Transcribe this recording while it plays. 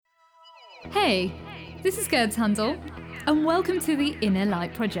Hey, this is Gerd Handel, and welcome to the Inner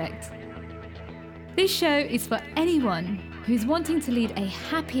Light Project. This show is for anyone who's wanting to lead a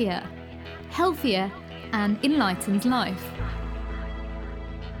happier, healthier, and enlightened life.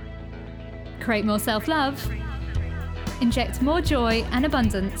 Create more self-love, inject more joy and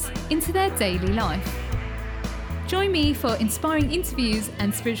abundance into their daily life. Join me for inspiring interviews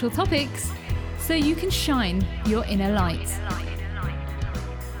and spiritual topics so you can shine your inner light.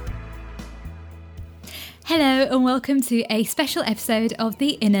 Hello and welcome to a special episode of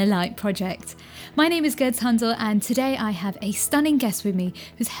the Inner Light Project. My name is Gerd Handel and today I have a stunning guest with me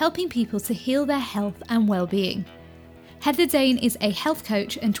who's helping people to heal their health and well-being. Heather Dane is a health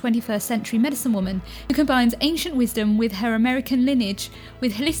coach and 21st century medicine woman who combines ancient wisdom with her American lineage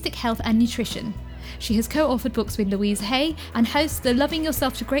with holistic health and nutrition. She has co-authored books with Louise Hay and hosts the Loving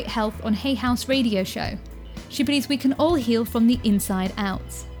Yourself to Great Health on Hay House radio show. She believes we can all heal from the inside out.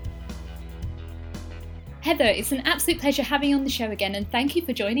 Heather, it's an absolute pleasure having you on the show again, and thank you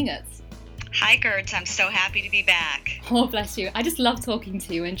for joining us. Hi, Gertz. I'm so happy to be back. Oh, bless you. I just love talking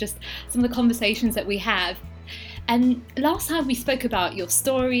to you and just some of the conversations that we have. And last time we spoke about your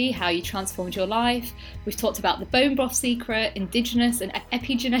story, how you transformed your life. We've talked about the bone broth secret, indigenous and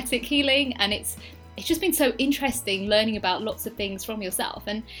epigenetic healing, and it's just been so interesting learning about lots of things from yourself.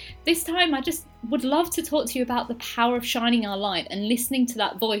 And this time I just would love to talk to you about the power of shining our light and listening to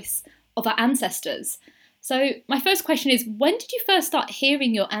that voice of our ancestors. So my first question is, when did you first start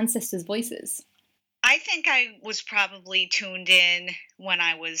hearing your ancestors' voices? I think I was probably tuned in when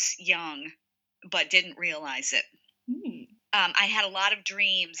I was young, but didn't realize it. I had a lot of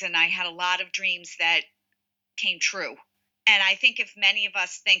dreams, and I had a lot of dreams that came true. And I think if many of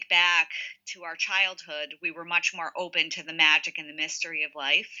us think back to our childhood, we were much more open to the magic and the mystery of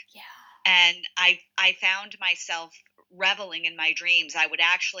life. Yeah. And I found myself reveling in my dreams. I would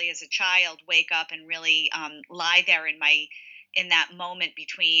actually, as a child, wake up and really lie there in that moment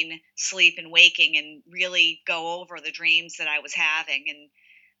between sleep and waking, and really go over the dreams that I was having. And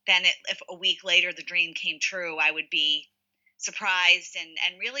then, if a week later the dream came true, I would be surprised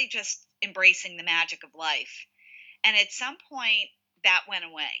and really just embracing the magic of life. And at some point, that went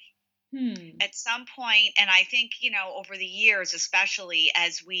away. At some point, and I think, over the years, especially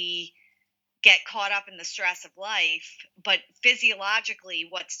as we get caught up in the stress of life, but physiologically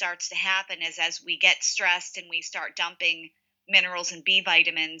what starts to happen is, as we get stressed and we start dumping minerals and B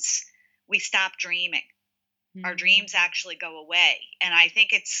vitamins, we stop dreaming. Our dreams actually go away. And I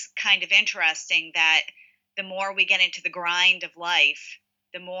think it's kind of interesting that the more we get into the grind of life,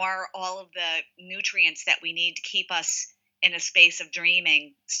 the more all of the nutrients that we need to keep us in a space of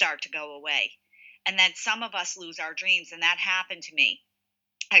dreaming start to go away. And then some of us lose our dreams, and that happened to me.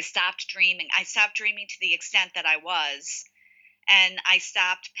 I stopped dreaming. I stopped dreaming to the extent that I was, and I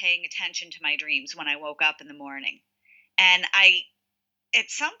stopped paying attention to my dreams when I woke up in the morning. And at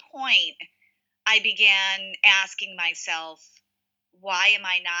some point, I began asking myself, why am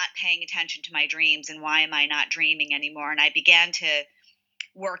I not paying attention to my dreams, and why am I not dreaming anymore? And I began to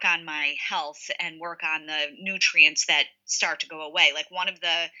work on my health and work on the nutrients that start to go away. Like, one of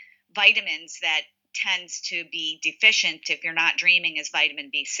the vitamins that tends to be deficient if you're not dreaming is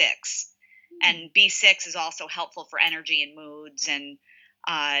vitamin B6. And B6 is also helpful for energy and moods, and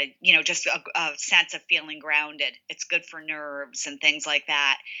just a sense of feeling grounded. It's good for nerves and things like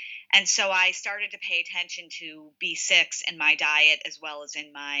that. And so I started to pay attention to B6 in my diet, as well as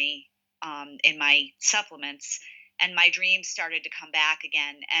in my supplements, and my dreams started to come back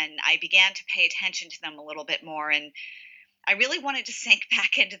again. And I began to pay attention to them a little bit more, and I really wanted to sink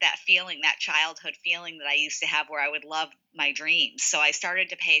back into that feeling, that childhood feeling that I used to have, where I would love my dreams. So I started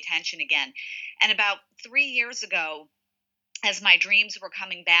to pay attention again. And about 3 years ago, as my dreams were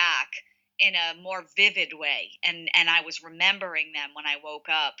coming back in a more vivid way, and I was remembering them when I woke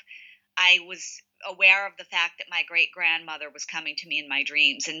up, I was aware of the fact that my great grandmother was coming to me in my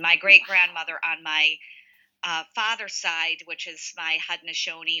dreams. And my great grandmother on my father's side, which is my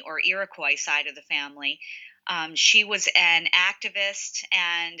Haudenosaunee or Iroquois side of the family, she was an activist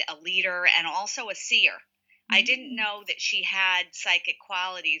and a leader, and also a seer. I didn't know that she had psychic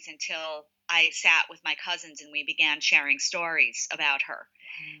qualities until I sat with my cousins and we began sharing stories about her.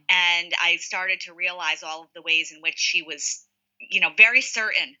 And I started to realize all of the ways in which she was, very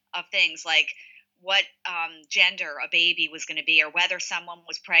certain of things, like what gender a baby was going to be, or whether someone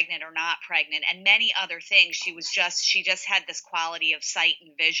was pregnant or not pregnant, and many other things. She just had this quality of sight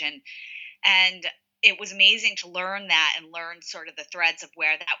and vision. And it was amazing to learn that, and learn sort of the threads of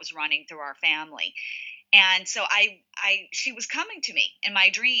where that was running through our family. And so she was coming to me in my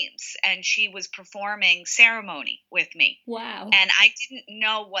dreams, and she was performing ceremony with me. Wow. And I didn't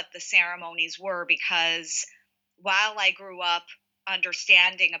know what the ceremonies were, because while I grew up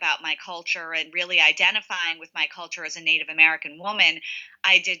understanding about my culture and really identifying with my culture as a Native American woman,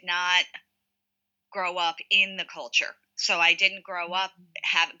 I did not grow up in the culture. So I didn't grow up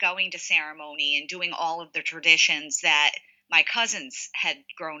going to ceremony and doing all of the traditions that my cousins had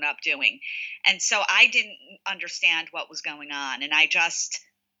grown up doing. And so I didn't understand what was going on. And I just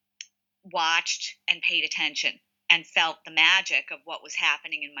watched and paid attention and felt the magic of what was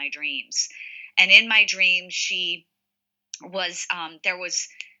happening in my dreams. And in my dreams, there was,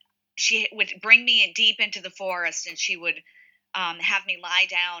 she would bring me in deep into the forest, and she would have me lie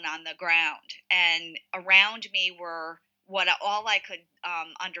down on the ground. And around me were, all I could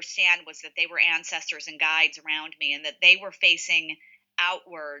understand was that they were ancestors and guides around me, and that they were facing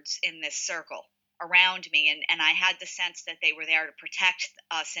outwards in this circle around me. And I had the sense that they were there to protect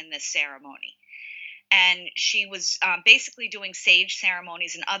us in this ceremony. And she was basically doing sage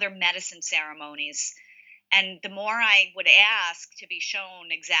ceremonies and other medicine ceremonies. And the more I would ask to be shown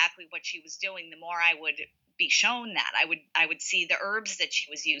exactly what she was doing, the more I would be shown that. I would see the herbs that she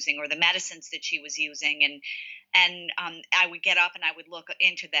was using, or the medicines that she was using, and I would get up and I would look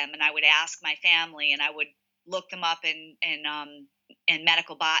into them, and I would ask my family, and I would look them up in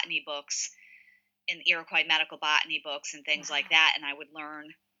medical botany books, in Iroquois medical botany books and things like that, and I would learn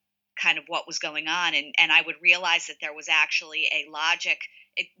kind of what was going on, and I would realize that there was actually a logic.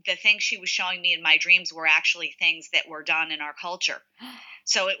 The things she was showing me in my dreams were actually things that were done in our culture.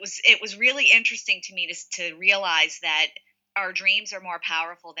 So it was really interesting to me to realize that our dreams are more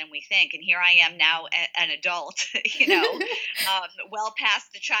powerful than we think. And here I am now, an adult, well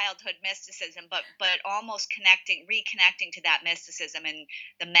past the childhood mysticism, but almost reconnecting to that mysticism and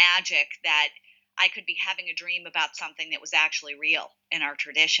the magic that I could be having a dream about something that was actually real in our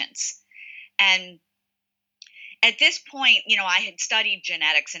traditions. And at this point, I had studied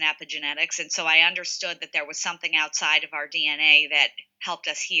genetics and epigenetics, and so I understood that there was something outside of our DNA that helped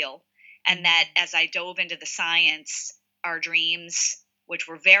us heal. And that as I dove into the science, our dreams, which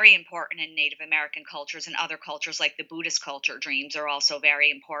were very important in Native American cultures and other cultures like the Buddhist culture, dreams are also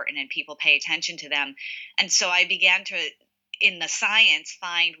very important and people pay attention to them. And so I began to, in the science,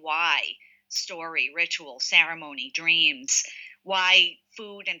 find why story, ritual, ceremony, dreams, why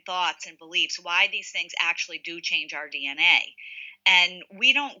food and thoughts and beliefs, why these things actually do change our DNA. And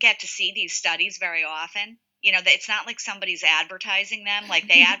we don't get to see these studies very often. It's not like somebody's advertising them. Like,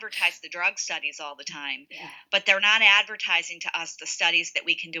 they advertise the drug studies all the time, but they're not advertising to us the studies that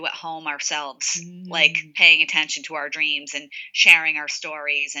we can do at home ourselves, like paying attention to our dreams and sharing our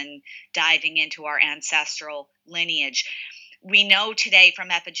stories and diving into our ancestral lineage. We know today from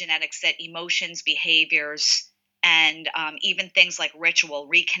epigenetics that emotions, behaviors, and even things like ritual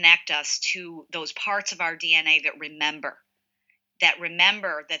reconnect us to those parts of our DNA that remember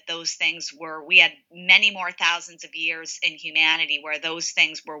that those things we had many more thousands of years in humanity where those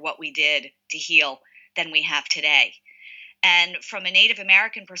things were what we did to heal than we have today. And from a Native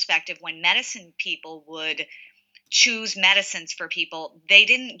American perspective, when medicine people would choose medicines for people, they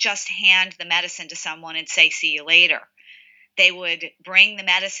didn't just hand the medicine to someone and say, "See you later." They would bring the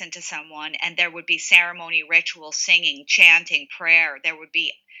medicine to someone, and there would be ceremony, ritual, singing, chanting, prayer. There would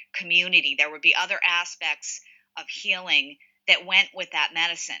be community. There would be other aspects of healing that went with that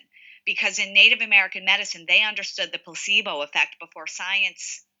medicine. Because in Native American medicine, they understood the placebo effect before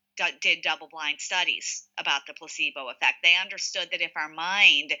science did double-blind studies about the placebo effect. They understood that if our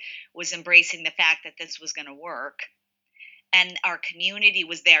mind was embracing the fact that this was going to work, and our community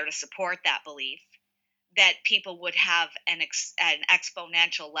was there to support that belief, that people would have an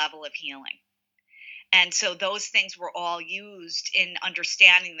exponential level of healing. And so those things were all used in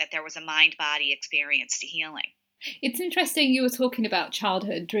understanding that there was a mind-body experience to healing. It's interesting you were talking about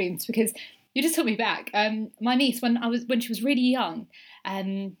childhood dreams, because you just took me back. My niece, when she was really young,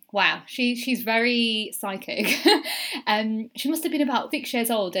 wow, she's very psychic. She must have been about 6 years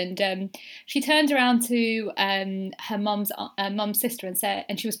old, and she turned around to her mum's sister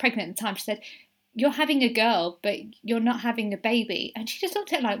and she was pregnant at the time. She said, "You're having a girl, but you're not having a baby." And she just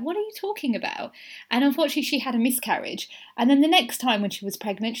looked at it like, "What are you talking about?" And unfortunately, she had a miscarriage. And then the next time when she was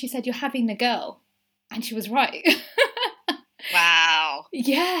pregnant, she said, "You're having a girl." And she was right. Wow.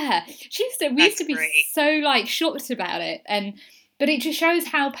 Yeah. We used to be great. so shocked about it. But it just shows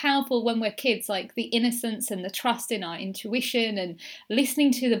how powerful when we're kids, like the innocence and the trust in our intuition and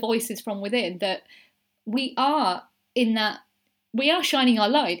listening to the voices from within, that we are shining our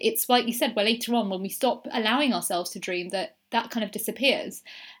light. It's like you said, well, later on when we stop allowing ourselves to dream, that kind of disappears.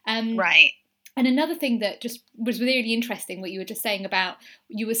 Right. And another thing that just was really interesting, what you were just saying about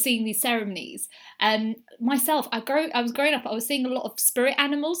you were seeing these ceremonies. Myself, I was growing up, I was seeing a lot of spirit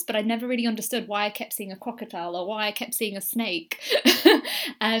animals, but I never really understood why I kept seeing a crocodile or why I kept seeing a snake.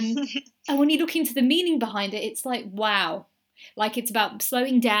 um, and when you look into the meaning behind it, it's like, wow, like it's about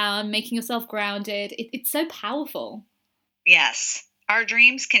slowing down, making yourself grounded. It's so powerful. Yes. Our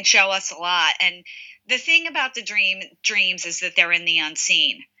dreams can show us a lot. And the thing about the dreams is that they're in the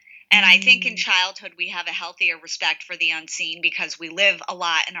unseen. And I think in Mm. childhood we have a healthier respect for the unseen because we live a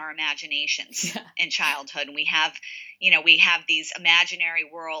lot in our imaginations Yeah. in childhood. And we have these imaginary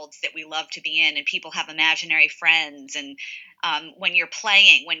worlds that we love to be in, and people have imaginary friends. And when you're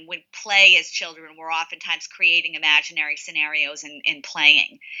playing, when we play as children, we're oftentimes creating imaginary scenarios and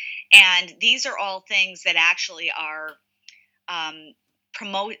playing. And these are all things that actually are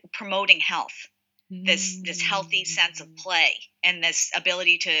promoting health, this healthy sense of Mm. play and this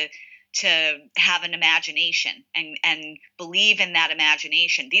ability to have an imagination and believe in that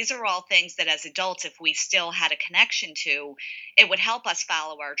imagination. These are all things that as adults, if we still had a connection to, it would help us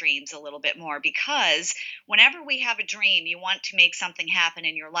follow our dreams a little bit more, because whenever we have a dream, you want to make something happen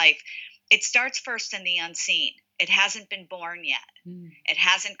in your life, it starts first in the unseen. It hasn't been born yet. Mm. It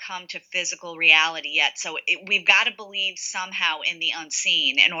hasn't come to physical reality yet. So we've got to believe somehow in the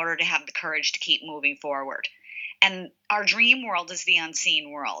unseen in order to have the courage to keep moving forward. And our dream world is the unseen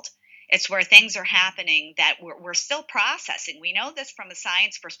world. It's where things are happening that we're still processing. We know this from a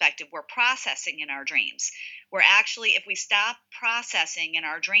science perspective. We're processing in our dreams. We're actually, if we stop processing in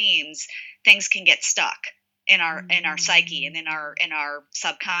our dreams, things can get stuck in our psyche and in our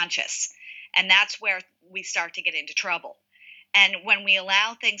subconscious. And that's where we start to get into trouble. And when we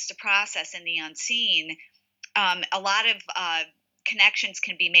allow things to process in the unseen, a lot of connections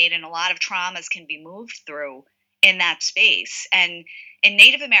can be made and a lot of traumas can be moved through in that space. And in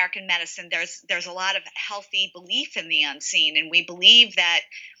Native American medicine, there's a lot of healthy belief in the unseen, and we believe that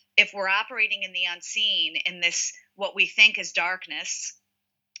if we're operating in the unseen, in this what we think is darkness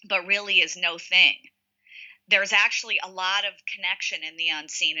but really is no thing, there's actually a lot of connection in the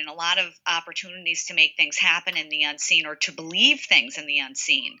unseen and a lot of opportunities to make things happen in the unseen, or to believe things in the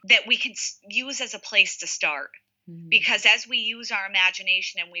unseen that we can use as a place to start. Mm. Because as we use our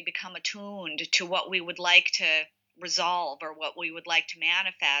imagination and we become attuned to what we would like to resolve or what we would like to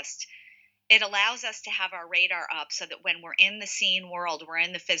manifest, it allows us to have our radar up so that when we're in the seen world, we're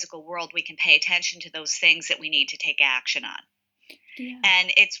in the physical world, we can pay attention to those things that we need to take action on. Yeah.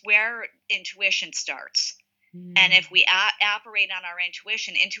 And it's where intuition starts. And Mm. if we operate on our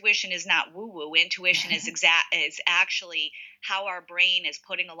intuition, intuition is not woo woo. Intuition is actually how our brain is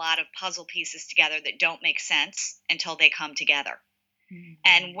putting a lot of puzzle pieces together that don't make sense until they come together.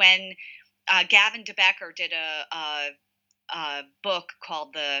 And Mm. when Gavin DeBecker did a book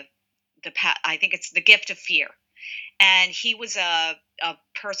called I think it's The Gift of Fear, and he was a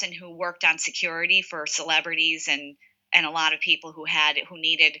person who worked on security for celebrities and a lot of people who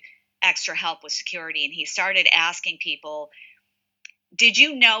needed extra help with security. And he started asking people, did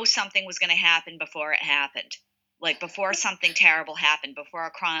you know something was going to happen before it happened? Like before something terrible happened, before a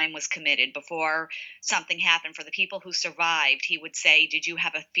crime was committed, before something happened. For the people who survived, he would say, did you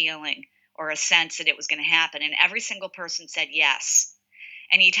have a feeling or a sense that it was going to happen? And every single person said yes.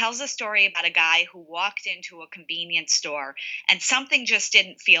 And he tells a story about a guy who walked into a convenience store and something just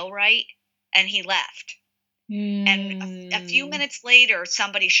didn't feel right, and he left. And a few Mm. minutes later,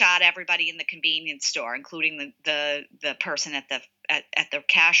 somebody shot everybody in the convenience store, including the person at the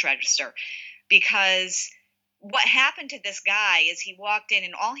cash register, because what happened to this guy is he walked in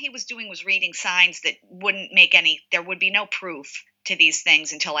and all he was doing was reading signs that wouldn't make any. There would be no proof to these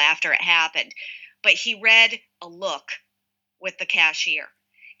things until after it happened, but he read a look with the cashier.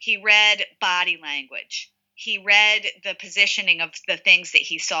 He read body language. He read the positioning of the things that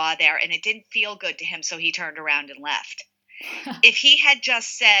he saw there, and it didn't feel good to him, so he turned around and left. If he had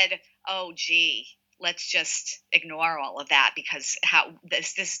just said, "Oh, gee, let's just ignore all of that because how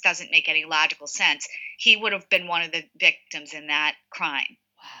this doesn't make any logical sense," he would have been one of the victims in that crime.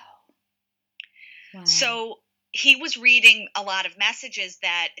 Wow. Wow. So he was reading a lot of messages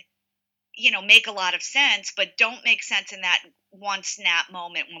that make a lot of sense, but don't make sense in that one snap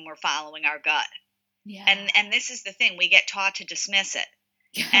moment when we're following our gut. Yeah. And this is the thing, we get taught to dismiss it.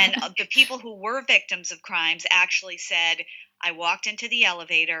 And the people who were victims of crimes actually said, I walked into the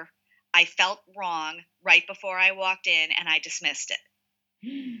elevator, I felt wrong right before I walked in, and I dismissed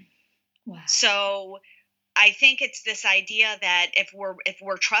it. Wow. So I think it's this idea that if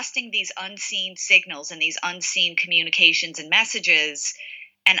we're trusting these unseen signals and these unseen communications and messages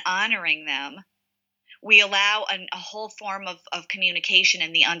and honoring them, we allow a whole form of communication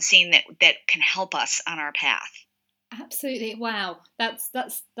in the unseen that can help us on our path. Absolutely. Wow. That's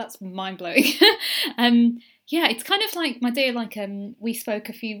mind blowing. Yeah, it's kind of like, my dear, like we spoke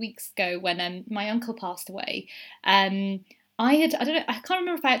a few weeks ago when my uncle passed away. I don't know, I can't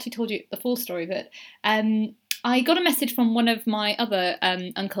remember if I actually told you the full story, but I got a message from one of my other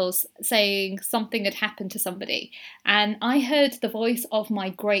uncles saying something had happened to somebody, and I heard the voice of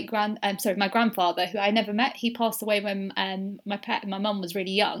my my grandfather, who I never met. He passed away when my mum was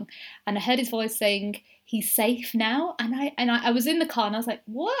really young, and I heard his voice saying, "He's safe now." And I was in the car and I was like,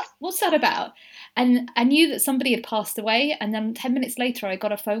 "What? What's that about?" And I knew that somebody had passed away. And then 10 minutes later, I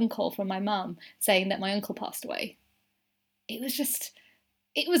got a phone call from my mum saying that my uncle passed away. It was just,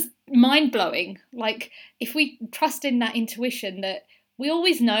 it was mind blowing. Like, if we trust in that intuition that we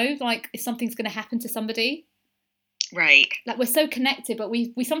always know, like, if something's going to happen to somebody, right? Like, we're so connected, but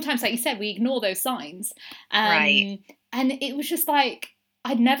we sometimes, like you said, we ignore those signs. Right. And it was just like,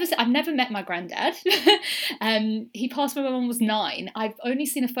 I've never met my granddad. He passed when my mum was 9. I've only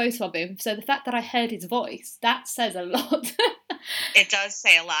seen a photo of him, so the fact that I heard his voice, that says a lot. It does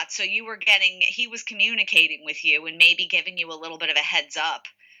say a lot. So he was communicating with you and maybe giving you a little bit of a heads up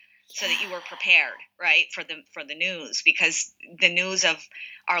so that you were prepared, right, for the news, because the news of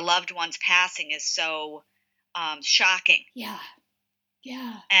our loved ones passing is so shocking. Yeah.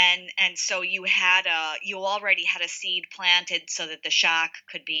 Yeah. And so you already had a seed planted so that the shock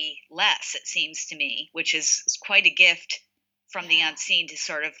could be less, it seems to me, which is quite a gift from the Yeah. unseen to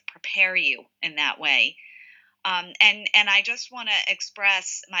sort of prepare you in that way. And I just want to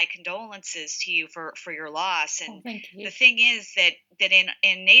express my condolences to you for your loss. Oh, And thank you. the thing is that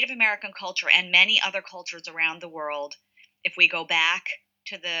in Native American culture and many other cultures around the world, if we go back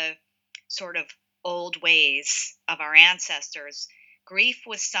to the sort of old ways of our ancestors, grief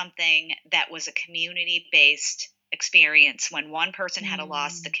was something that was a community based experience. When one person had a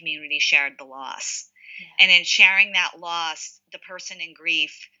loss, the Mm, community shared the loss. yeah. And in sharing that loss, the person in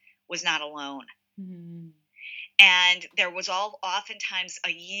grief was not alone. Mm, And there was oftentimes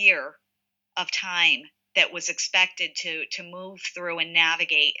a year of time that was expected to move through and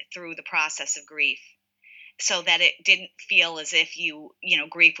navigate through the process of grief, so that it didn't feel as if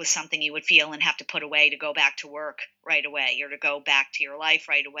grief was something you would feel and have to put away to go back to work right away or to go back to your life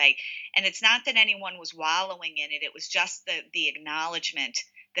right away. And it's not that anyone was wallowing in it, it was just the acknowledgement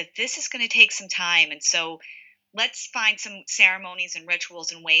that this is going to take some time. And so let's find some ceremonies and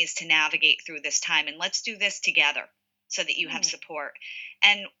rituals and ways to navigate through this time, and let's do this together so that you have oh. support.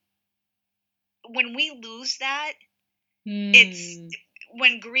 And when we lose that, it's Mm,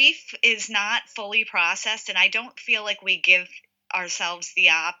 when grief is not fully processed, and I don't feel like we give ourselves the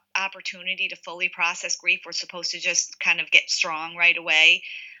opportunity to fully process grief. We're supposed to just kind of get strong right away.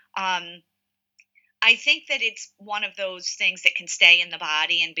 um, I think that it's one of those things that can stay in the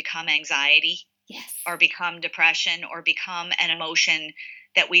body and become anxiety yes. or become depression or become an emotion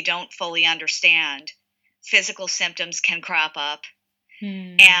that we don't fully understand. Physical symptoms can crop up,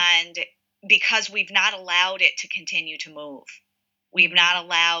 Mm, and because we've not allowed it to continue to move, we've mm, not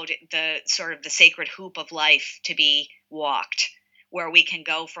allowed the sort of the sacred hoop of life to be walked, where we can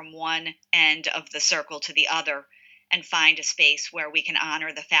go from one end of the circle to the other and find a space where we can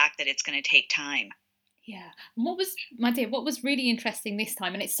honor the fact that it's going to take time. yeah. And what was really interesting this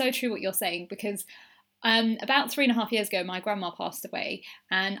time, and it's so true what you're saying, because about 3.5 years ago, my grandma passed away,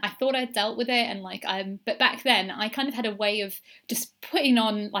 and I thought I'd dealt with it, and but back then I kind of had a way of just putting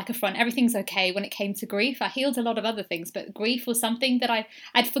on like a front. Everything's okay when it came to grief. I healed a lot of other things, but grief was something that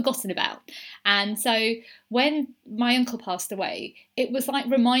I'd forgotten about. And so when my uncle passed away, it was like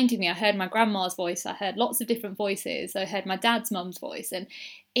reminding me. I heard my grandma's voice. I heard lots of different voices. I heard my dad's mum's voice, and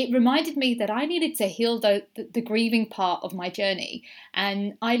it reminded me that I needed to heal the grieving part of my journey.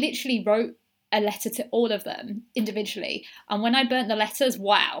 And I literally wrote a letter to all of them individually. And when I burnt the letters,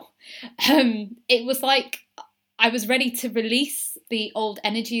 wow, it was like I was ready to release the old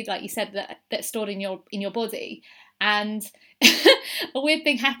energy, like you said, that's stored in your body. And a weird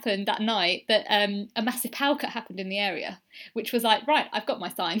thing happened that night, that a massive power cut happened in the area, which was like, right, I've got my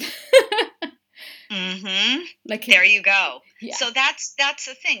sign. Mm-hmm. Like, There you go. yeah, So that's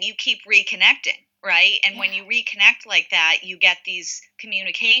the thing. You keep reconnecting, right? And yeah, when you reconnect like that, you get these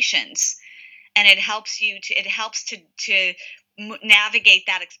communications, and it helps to navigate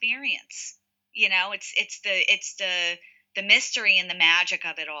that experience. It's the mystery and the magic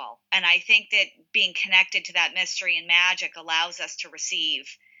of it all. And I think that being connected to that mystery and magic allows us to receive.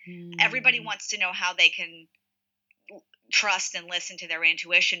 Everybody mm, wants to know how they can trust and listen to their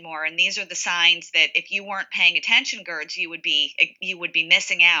intuition more, and these are the signs that if you weren't paying attention, Gerds, you would be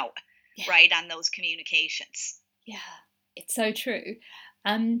missing out. right, on those communications. Yeah, it's so true.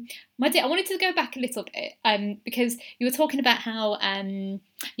 My dear, I wanted to go back a little bit because you were talking about how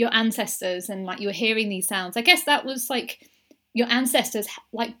your ancestors and like you were hearing these sounds. I guess that was like your ancestors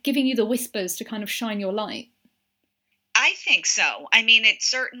like giving you the whispers to kind of shine your light. I think so. I mean, it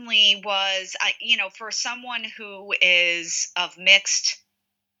certainly was, for someone who is of mixed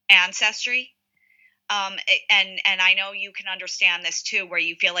ancestry, and I know you can understand this too, where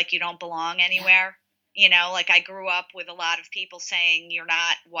you feel like you don't belong Yeah. anywhere. Like I grew up with a lot of people saying, "You're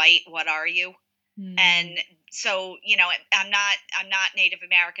not white. What are you?" Mm. And so, I'm not Native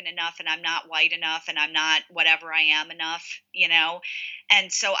American enough, and I'm not white enough, and I'm not whatever I am enough.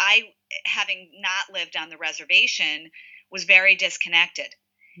 And so having not lived on the reservation, was very disconnected.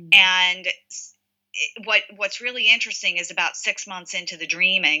 Mm. And what's really interesting is about 6 months into the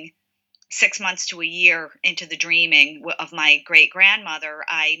dreaming, 6 months to a year into the dreaming of my great grandmother,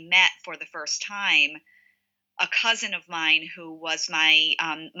 I met for the first time a cousin of mine who was my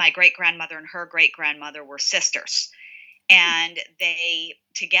great grandmother, and her great grandmother were sisters, Oh. and they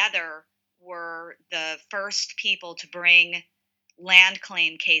together were the first people to bring land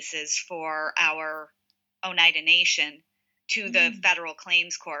claim cases for our Oneida Nation to the Mm. federal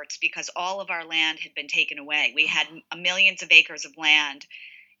claims courts, because all of our land had been taken away. We had Oh. millions of acres of land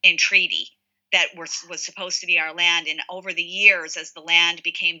in treaty that was supposed to be our land, and over the years, as the land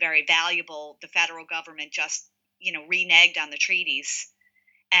became very valuable, the federal government just reneged on the treaties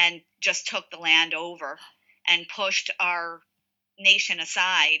and just took the land over and pushed our nation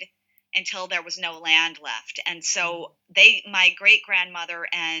aside until there was no land left. And so my great grandmother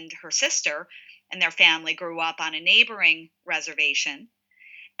and her sister and their family grew up on a neighboring reservation,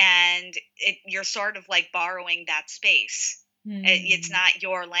 and you're sort of like borrowing that space. It's Mm. not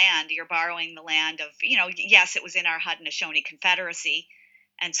your land. You're borrowing the land of, yes, it was in our Haudenosaunee Confederacy,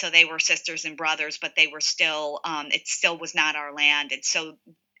 and so they were sisters and brothers, but they were still, it still was not our land. And so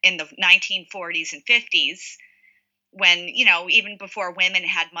in the 1940s and 50s, when, even before women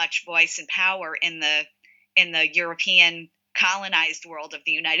had much voice and power in the European colonized world of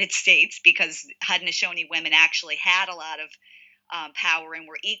the United States, because Haudenosaunee women actually had a lot of power and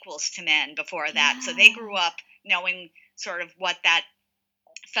were equals to men before that. So they grew Yeah. up knowing sort of what that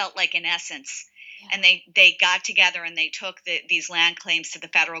felt like in essence. And Yeah. they got together and they took these land claims to the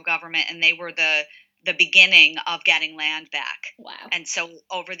federal government, and they were the beginning of getting land back. Wow. And so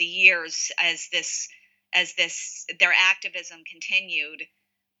over the years, as this their activism continued,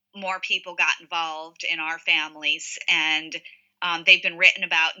 more people got involved in our families, and they've been written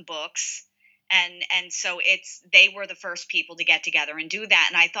about in books. And so they were the first people to get together and do that.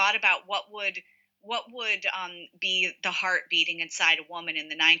 And I thought about what would be the heart beating inside a woman in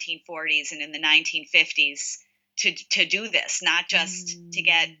the 1940s and in the 1950s to do this, not just to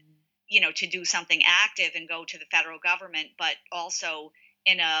get, Mm. to do something active and go to the federal government, but also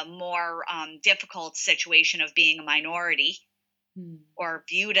in a more difficult situation of being a minority, Mm. or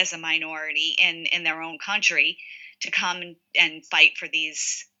viewed as a minority in their own country, to come and fight for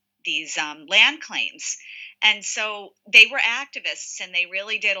these land claims. And so they were activists, and they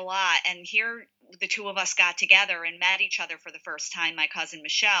really did a lot. And here the two of us got together and met each other for the first time, my cousin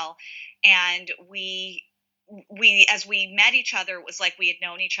Michelle, and we as we met each other, it was like we had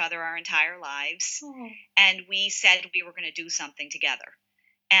known each other our entire lives, Oh. and we said we were going to do something together.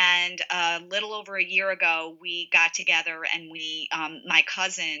 And a little over a year ago, we got together, and my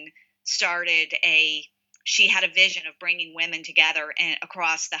cousin started she had a vision of bringing women together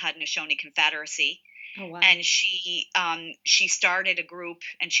across the Haudenosaunee Confederacy. Oh wow. And she started a group,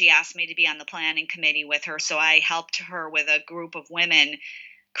 and she asked me to be on the planning committee with her. So I helped her with a group of women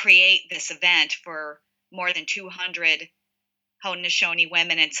create this event for more than 200 Haudenosaunee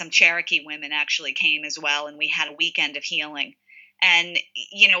women, and some Cherokee women actually came as well. And we had a weekend of healing. And,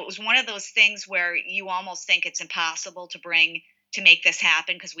 it was one of those things where you almost think it's impossible to make this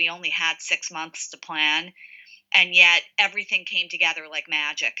happen, because we only had 6 months to plan. And yet everything came together like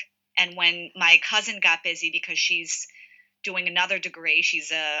magic. And when my cousin got busy, because she's doing another degree. She's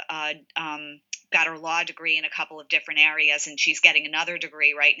got her law degree in a couple of different areas, and she's getting another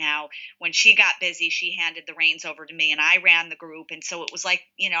degree right now. When she got busy, she handed the reins over to me, and I ran the group. And so it was like,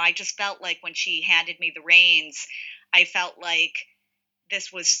 I just felt like when she handed me the reins, I felt like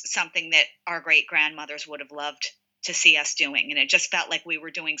this was something that our great grandmothers would have loved to see us doing. And it just felt like we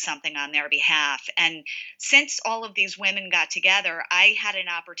were doing something on their behalf. And since all of these women got together, I had an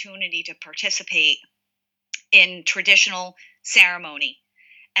opportunity to participate in traditional ceremony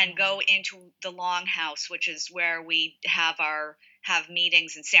and Wow. go into the longhouse, which is where we have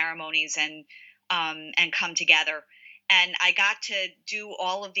meetings and ceremonies, and come together. And I got to do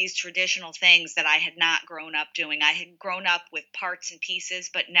all of these traditional things that I had not grown up doing. I had grown up with parts and pieces,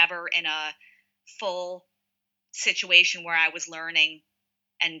 but never in a full situation where I was learning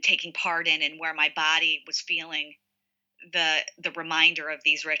and taking part in, and where my body was feeling the reminder of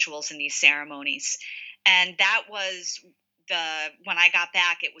these rituals and these ceremonies. And that was when I got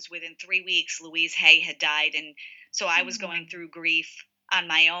back, it was within 3 weeks Louise Hay had died. And so I was Oh. going through grief on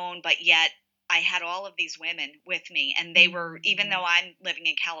my own, but yet I had all of these women with me, and they were, even though I'm living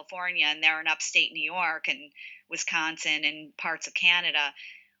in California and they're in upstate New York and Wisconsin and parts of Canada,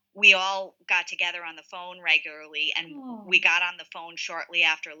 we all got together on the phone regularly, and Oh. we got on the phone shortly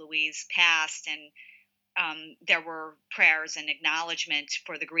after Louise passed. And there were prayers and acknowledgement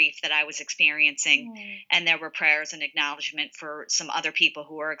for the grief that I was experiencing. Oh. And there were prayers and acknowledgement for some other people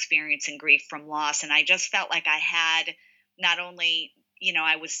who were experiencing grief from loss. And I just felt like I had not only,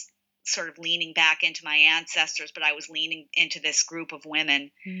 I was sort of leaning back into my ancestors, but I was leaning into this group of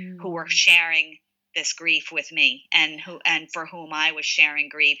women who were sharing this grief with me, and for whom I was sharing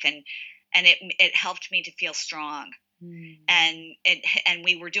grief. And it helped me to feel strong. And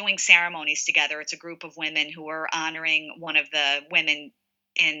we were doing ceremonies together. It's a group of women who were honoring one of the women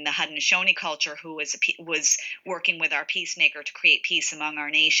in the Haudenosaunee culture who was working with our peacemaker to create peace among our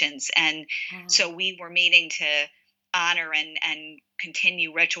nations. And so we were meeting to honor and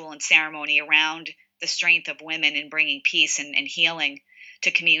continue ritual and ceremony around the strength of women in bringing peace and healing to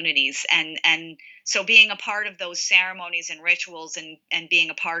communities. And so being a part of those ceremonies and rituals, and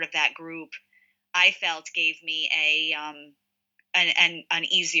being a part of that group, I felt gave me an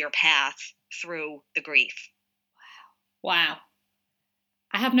easier path through the grief. Wow.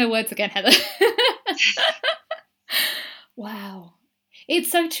 I have no words again, Heather. Wow.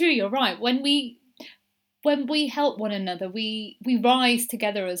 It's so true, you're right. When we help one another, we rise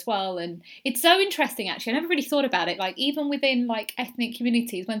together as well. And it's so interesting, actually. I never really thought about it. Like, even within like ethnic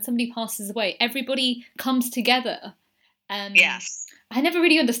communities, when somebody passes away, everybody comes together. Yes. I never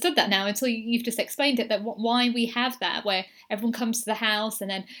really understood that now until you've just explained it, that why we have that, where everyone comes to the house, and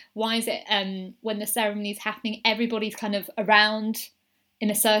then why is it when the ceremony is happening, everybody's kind of around in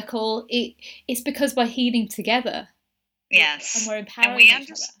a circle. It's because we're healing together. Yes. And we're empowering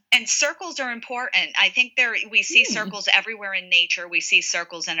each other. And circles are important. I think we see circles everywhere in nature. We see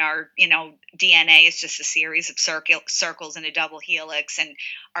circles in our, DNA is just a series of circles in a double helix, and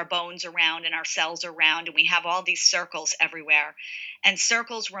our bones are round and our cells are round, and we have all these circles everywhere. And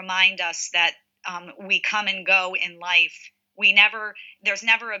circles remind us that we come and go in life. There's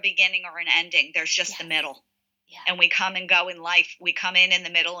never a beginning or an ending. There's just the middle. Yeah. And we come and go in life. We come in the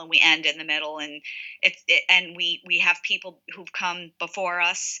middle and we end in the middle. And we have people who've come before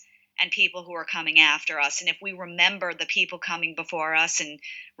us and people who are coming after us. And if we remember the people coming before us and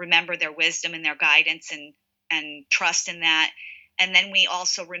remember their wisdom and their guidance and trust in that, and then we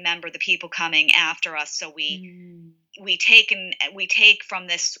also remember the people coming after us. So we take from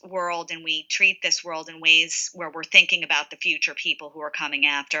this world, and we treat this world in ways where we're thinking about the future people who are coming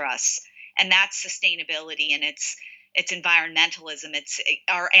after us. And that's sustainability, and it's environmentalism. It's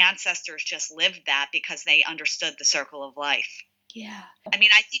our ancestors just lived that because they understood the circle of life. Yeah. I mean,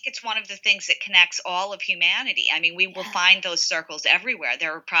 I think it's one of the things that connects all of humanity. I mean, we will find those circles everywhere.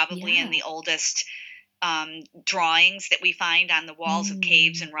 They're probably in the oldest drawings that we find on the walls of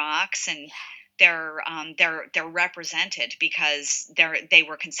caves and rocks, and they're represented because they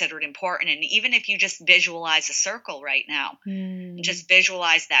were considered important. And even if you just visualize a circle right now, just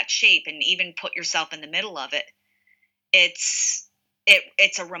visualize that shape, and even put yourself in the middle of it, it's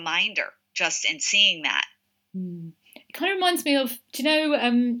a reminder just in seeing that. It kind of reminds me of, do you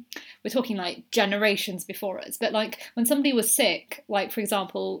know, we're talking like generations before us, but like when somebody was sick, like for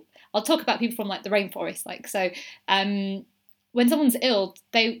example, I'll talk about people from like the rainforest, like so. When someone's ill,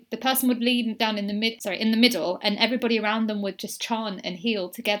 the person would lean down in the middle, and everybody around them would just chant and heal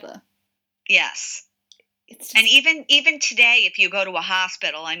together. Yes. And even today, if you go to a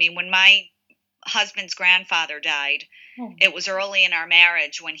hospital, I mean, when my husband's grandfather died, it was early in our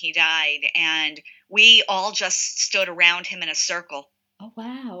marriage when he died, and we all just stood around him in a circle. Oh,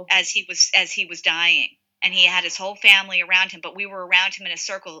 wow. As he was dying. And he had his whole family around him, but we were around him in a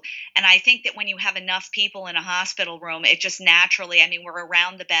circle. And I think that when you have enough people in a hospital room, it just naturally, I mean, we're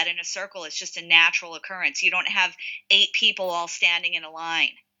around the bed in a circle. It's just a natural occurrence. You don't have 8 people all standing in a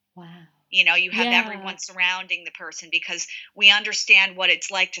line. Wow. You have everyone surrounding the person, because we understand what it's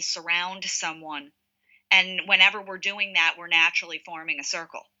like to surround someone. And whenever we're doing that, we're naturally forming a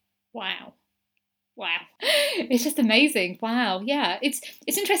circle. Wow. It's just amazing. Wow. Yeah. It's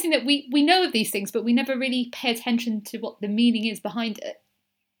interesting that we know of these things, but we never really pay attention to what the meaning is behind it.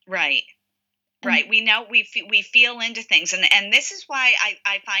 Right. Right. And We know we feel into things, and this is why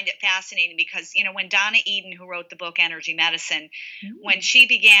I find it fascinating because when Donna Eden, who wrote the book Energy Medicine, when mm,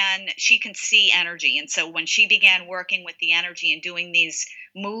 she can see energy, and so when she began working with the energy and doing these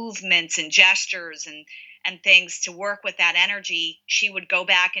movements and gestures and things to work with that energy, she would go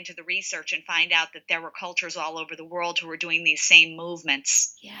back into the research and find out that there were cultures all over the world who were doing these same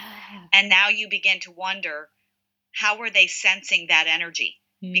movements, yeah. and now you begin to wonder, how were they sensing that energy?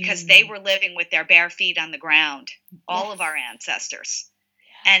 Because they Mm, were living with their bare feet on the ground, all of yes. our ancestors,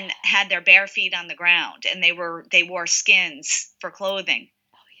 and Yeah. had their bare feet on the ground, and they wore skins for clothing.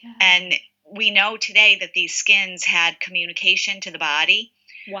 Oh yeah. And we know today that these skins had communication to the body.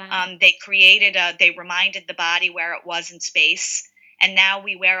 Wow. They reminded the body where it was in space, and now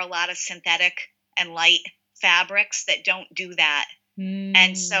we wear a lot of synthetic and light fabrics that don't do that.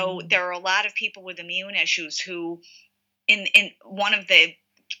 And so Mm, there are a lot of people with immune issues who, in one of the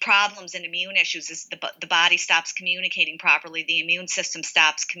problems in immune issues, is the body stops communicating properly, the immune system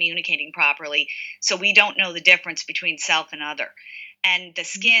stops communicating properly, so we don't know the difference between self and other, and the mm,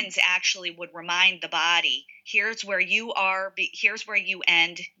 skins actually would remind the body, here's where you are, here's where you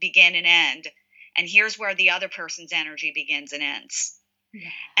end, begin and end, and here's where the other person's energy begins and ends. yeah.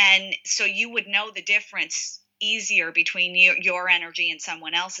 And so you would know the difference easier between your energy and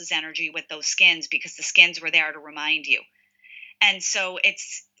someone else's energy with those skins, because the skins were there to remind you. And so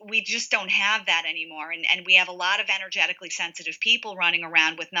we just don't have that anymore, and we have a lot of energetically sensitive people running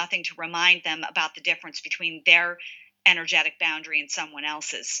around with nothing to remind them about the difference between their energetic boundary and someone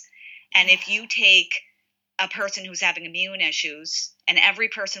else's. And if Yeah. you take a person who's having immune issues, and every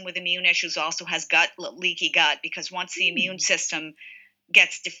person with immune issues also has leaky gut, because once the immune Mm, system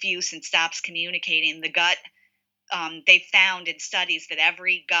gets diffuse and stops communicating, the gut, they've found in studies that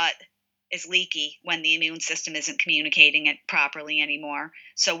every gut is leaky when the immune system isn't communicating it properly anymore.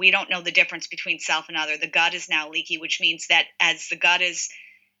 So we don't know the difference between self and other. The gut is now leaky, which means that as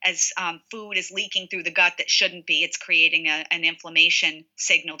food is leaking through the gut that shouldn't be, it's creating an inflammation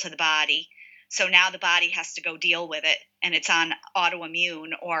signal to the body. So now the body has to go deal with it, and it's on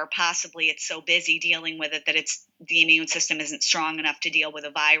autoimmune, or possibly it's so busy dealing with it that the immune system isn't strong enough to deal with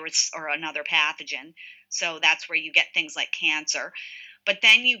a virus or another pathogen. So that's where you get things like cancer. But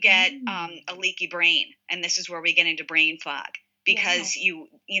then you get mm, a leaky brain, and this is where we get into brain fog, wow. because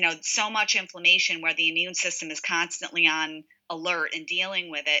so much inflammation where the immune system is constantly on alert and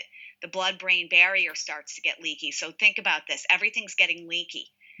dealing with it, the blood brain barrier starts to get leaky. So think about this, everything's getting leaky.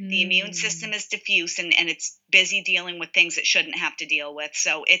 The immune Mm, system is diffuse, and it's busy dealing with things it shouldn't have to deal with.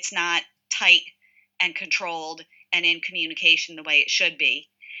 So it's not tight and controlled and in communication the way it should be.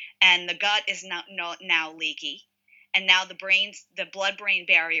 And the gut is now leaky. And now the blood brain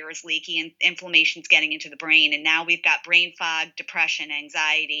barrier is leaky, and inflammation's getting into the brain. And now we've got brain fog, depression,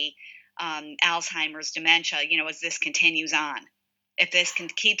 anxiety, Alzheimer's, dementia, as this continues on. If this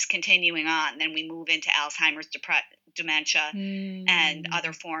keeps continuing on, then we move into Alzheimer's, dementia, and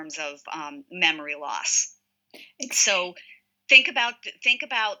other mm, forms of memory loss. ex- So think about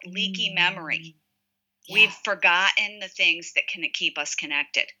leaky memory. mm, We've yeah. forgotten the things that can keep us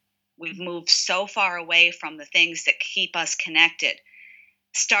connected. We've moved so far away from the things that keep us connected,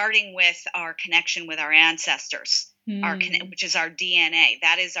 starting with our connection with our ancestors, Mm, which is our DNA.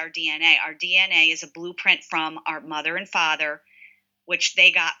 That is our DNA. Our DNA is a blueprint from our mother and father, which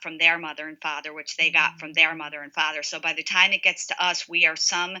they got from their mother and father, which they got from their mm, mother and father. So by the time it gets to us, we are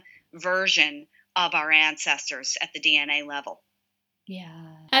some version of our ancestors at the DNA level.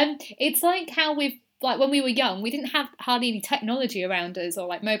 yeah. It's like how we've like when we were young, we didn't have hardly any technology around us or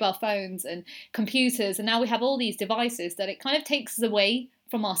like mobile phones and computers, and now we have all these devices that it kind of takes us away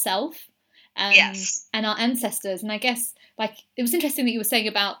from ourselves Yes. and our ancestors. And I guess like it was interesting that you were saying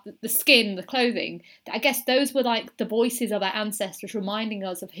about the skin, the clothing. I guess those were like the voices of our ancestors reminding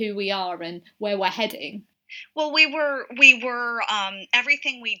us of who we are and where we're heading. Well, we were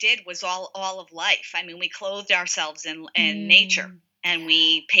everything we did was all of life. I mean, we clothed ourselves in nature, Mm, and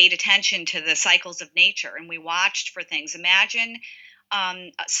we paid attention to the cycles of nature, and we watched for things. Imagine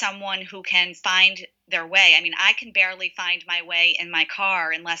someone who can find their way. I mean, I can barely find my way in my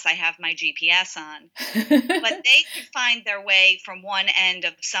car unless I have my GPS on, but yeah. they could find their way from one end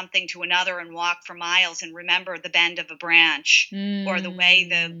of something to another and walk for miles and remember the bend of a branch or the way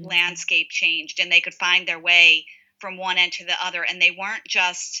the Mm, landscape changed, and they could find their way from one end to the other, and they weren't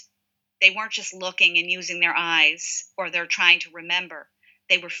just looking and using their eyes, or they're trying to remember.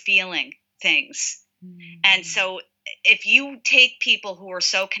 They were feeling things. And mm, so if you take people who are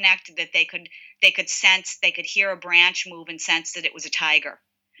so connected that they could sense, they could hear a branch move and sense that it was a tiger,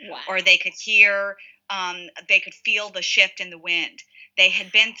 or wow. they could feel the shift in the wind. They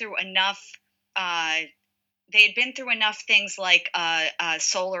had been through enough. uh, they had been through enough things like a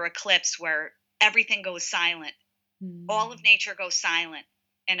solar eclipse where everything goes silent. All of Mm. nature goes silent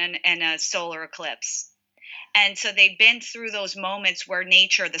in a solar eclipse. And so they've been through those moments where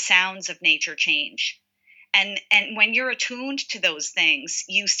nature, the sounds of nature change. And when you're attuned to those things,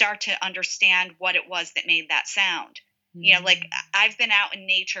 you start to understand what it was that made that sound. Like Mm. I've been out in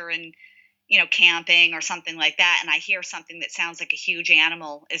nature and camping or something like that, and I hear something that sounds like a huge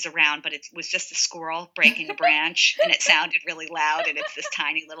animal is around, but it was just a squirrel breaking a branch, and it sounded really loud, and it's this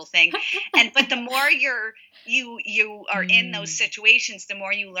tiny little thing. But the more you are in those Mm. situations, the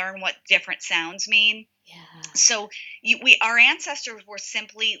more you learn what different sounds mean. Yeah. So our ancestors were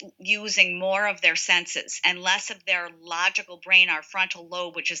simply using more of their senses and less of their logical brain, our frontal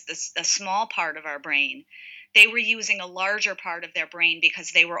lobe, which is a small part of our brain. They were using a larger part of their brain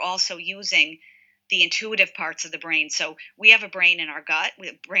because they were also using the intuitive parts of the brain. So we have a brain in our gut, we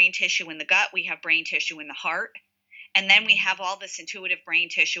have brain tissue in the gut, we have brain tissue in the heart, and then we have all this intuitive brain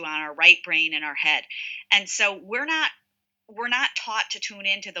tissue on our right brain and our head. And so we're not taught to tune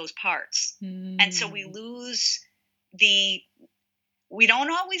into those parts. And so Mm. the we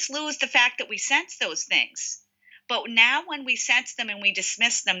don't always lose the fact that we sense those things. But now when we sense them and we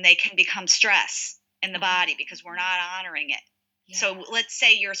dismiss them, they can become stress in the body Ah, because we're not honoring it. yeah. So let's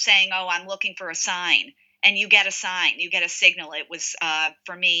say you're saying, "Oh, I'm looking for a sign," and you get a sign, you get a signal. It was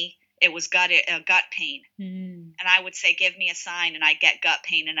for me, it was gut pain, Mm. and I would say, "Give me a sign," and I get gut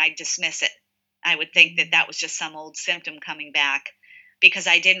pain, and I dismiss it. I would think that Mm. that was just some old symptom coming back because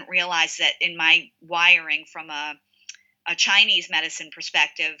I didn't realize that in my wiring from a Chinese medicine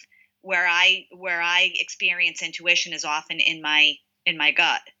perspective, where I experience intuition is often in my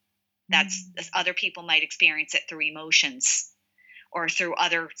gut. That's Mm. other people might experience it through emotions or through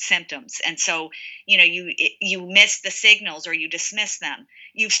other symptoms. And so, you miss the signals or you dismiss them.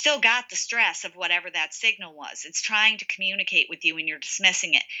 You've still got the stress of whatever that signal was. It's trying to communicate with you and you're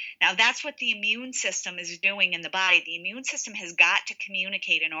dismissing it. Now, that's what the immune system is doing in the body. The immune system has got to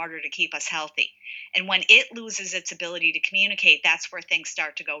communicate in order to keep us healthy. And when it loses its ability to communicate, that's where things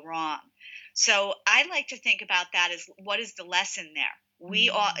start to go wrong. So I like to think about that as, what is the lesson there? We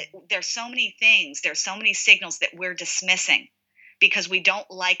all Mm. There's so many things, there's so many signals that we're dismissing because we don't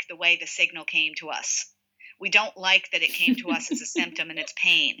like the way the signal came to us. We don't like that it came to us as a symptom and it's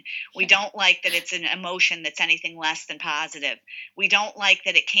pain. We Yeah. don't like that it's an emotion that's anything less than positive. We don't like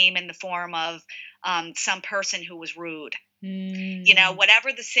that it came in the form of some person who was rude. Mm.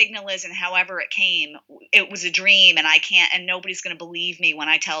 Whatever the signal is and however it came, it was a dream, and nobody's going to believe me when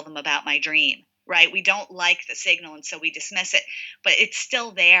I tell them about my dream. Right? We don't like the signal, and so we dismiss it, but it's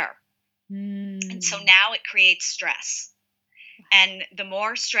still there. And so Mm. now it creates stress, and the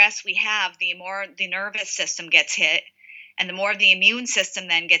more stress we have, the more the nervous system gets hit, and the more the immune system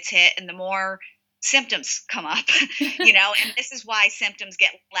then gets hit, and the more symptoms come up. And this is why symptoms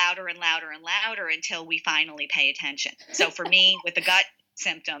get louder and louder and louder until we finally pay attention. So for me, with the gut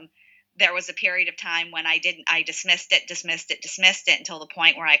symptom, there was a period of time when I dismissed it until the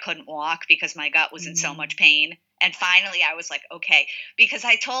point where I couldn't walk because my gut was in so much Mm. pain. And finally I was like, okay, because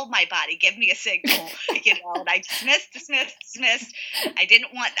I told my body, give me a signal, and I dismissed. I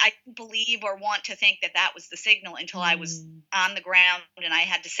didn't believe or want to think that that was the signal until I was Mm. on the ground and I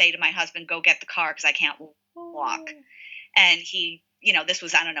had to say to my husband, go get the car because I can't walk. Oh. And he, this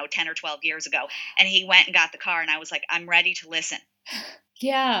was, I don't know, 10 or 12 years ago. And he went and got the car, and I was like, I'm ready to listen.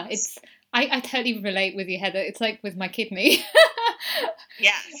 Yeah, I totally relate with you, Heather. It's like with my kidney.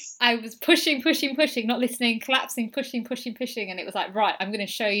 Yes. I was pushing, pushing, pushing, not listening, collapsing, pushing, pushing, pushing, and it was like, right, I'm going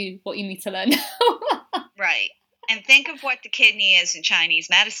to show you what you need to learn now. Right. And think of what the kidney is in Chinese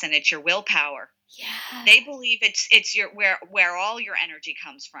medicine. It's your willpower. Yeah. They believe it's your where all your energy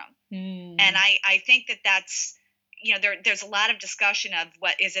comes from. And Mm. I think that's, there's a lot of discussion of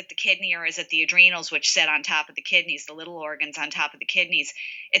what is it, the kidney or is it the adrenals, which sit on top of the kidneys, the little organs on top of the kidneys.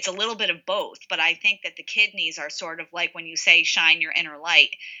 It's a little bit of both, but I think that the kidneys are sort of like when you say shine your inner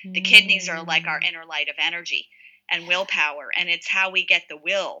light. The kidneys are like our Mm. inner light of energy and Yeah. willpower, and it's how we get the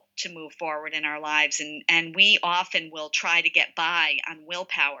will to move forward in our lives. And we often will try to get by on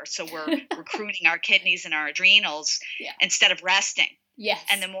willpower, so we're recruiting our kidneys and our adrenals Yeah. instead of resting. And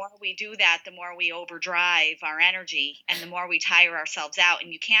Yes. the more we do that, the more we overdrive our energy and the more we tire ourselves out.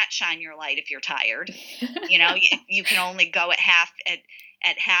 And you can't shine your light if you're tired. You can only go at half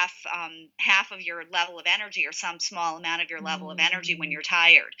of your level of energy, or some small amount of your level of energy, when Mm. you're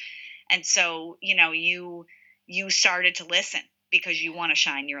tired. And so, you started to listen because you want to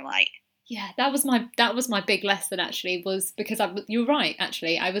shine your light. Yeah, that was my big lesson actually, was because you're right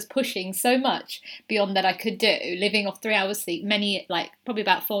actually, I was pushing so much beyond that I could do, living off 3 hours sleep many, like probably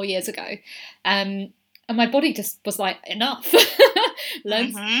about 4 years ago, um, and my body just was like, enough.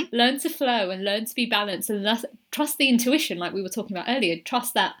 learn Hmm. learn to flow and learn to be balanced, and trust the intuition, like we were talking about earlier.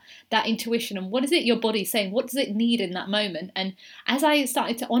 Trust that intuition, and what is it your body's saying? What does it need in that moment? And as I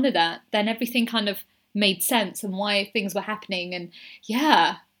started to honor that, then everything kind of made sense and why things were happening. And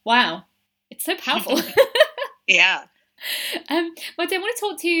yeah, wow. It's so powerful. Yeah. But I want to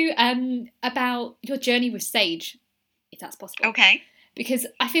talk to you about your journey with sage, if that's possible. Okay. Because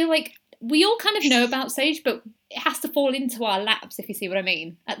I feel like we all kind of know about sage, but it has to fall into our laps, if you see what I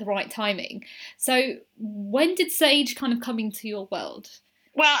mean, at the right timing. So when did sage kind of come into your world?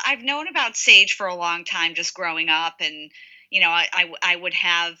 Well, I've known about sage for a long time, just growing up, and I would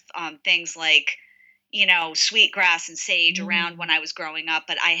have things like sweetgrass and sage around when Mm. I was growing up,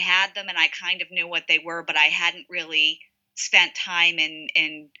 but I had them and I kind of knew what they were, but I hadn't really spent time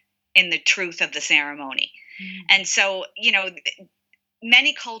in the truth of the ceremony. Mm. And so,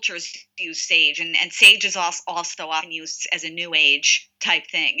 many cultures use sage, and sage is also often used as a new age type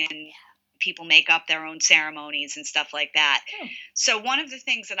thing, and people make up their own ceremonies and stuff like that. Oh. So one of the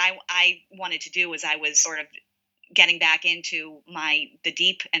things that I wanted to do was, I was sort of getting back into the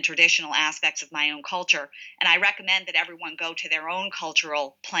deep and traditional aspects of my own culture, and I recommend that everyone go to their own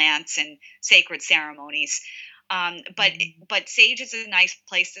cultural plants and sacred ceremonies. But Mm. but sage is a nice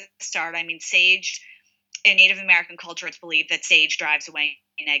place to start. I mean, sage, in Native American culture, it's believed that sage drives away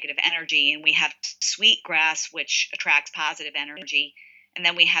negative energy, and we have sweetgrass, which attracts positive energy, and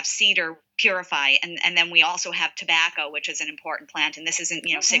then we have cedar, purify, and then we also have tobacco, which is an important plant. And this isn't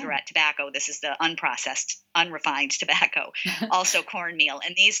Oh, wow. cigarette tobacco. This is the unprocessed, unrefined tobacco. Also cornmeal,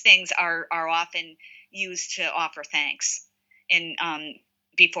 and these things are often used to offer thanks in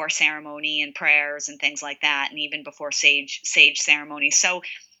before ceremony and prayers and things like that, and even before sage ceremonies. So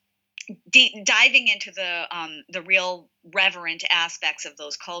diving into the real reverent aspects of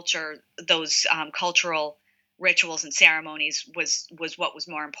those cultural rituals and ceremonies was what was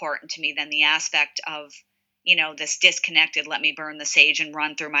more important to me than the aspect of this disconnected, let me burn the sage and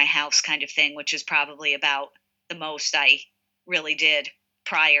run through my house kind of thing, which is probably about the most I really did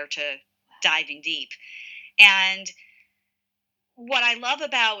prior to diving deep. And what I love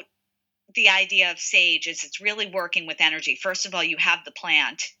about the idea of sage is it's really working with energy. First of all, you have the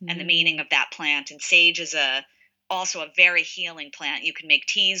plant and the meaning Mm. of that plant, and sage is a also a very healing plant. You can make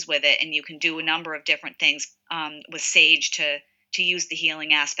teas with it, and you can do a number of different things with sage to use the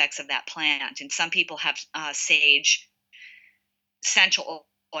healing aspects of that plant. And some people have sage essential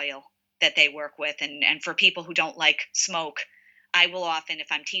oil that they work with, and for people who don't like smoke, I will often, if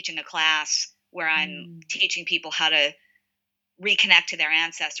I'm teaching a class where I'm Mm. teaching people how to reconnect to their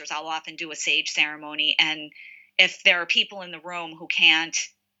ancestors, I'll often do a sage ceremony. And if there are people in the room who can't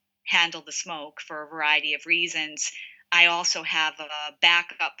handle the smoke for a variety of reasons, I also have a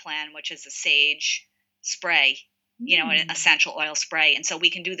backup plan, which is a sage spray, an Mm. essential oil spray. And so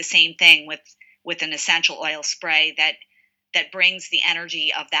we can do the same thing with an essential oil spray that brings the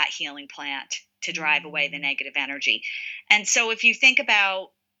energy of that healing plant to drive away the Mm. negative energy. And so if you think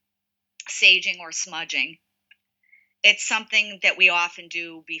about saging or smudging, it's something that we often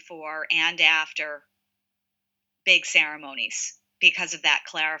do before and after big ceremonies because of that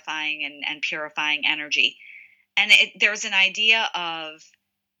clarifying and purifying energy. And there's an idea of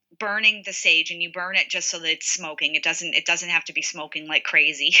burning the sage, and you burn it just so that it's smoking. It doesn't have to be smoking like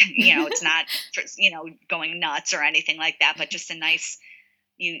crazy. It's not going nuts or anything like that, but just a nice,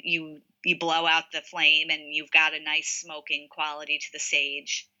 you blow out the flame and you've got a nice smoking quality to the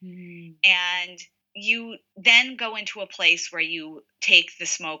sage. Mm. And you then go into a place where you take the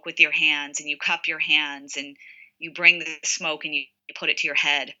smoke with your hands, and you cup your hands, and you bring the smoke and you put it to your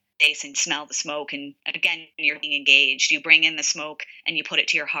head base and smell the smoke. And again, you're being engaged. You bring in the smoke and you put it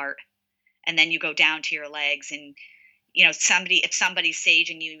to your heart, and then you go down to your legs. And if somebody's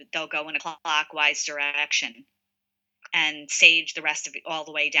saging you, they'll go in a clockwise direction and sage the rest of it all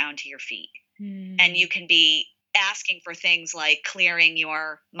the way down to your feet. And you Mm. can be asking for things like clearing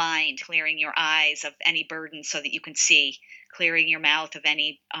your mind, clearing your eyes of any burden so that you can see, clearing your mouth of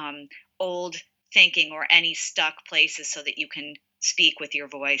any old thinking or any stuck places so that you can speak with your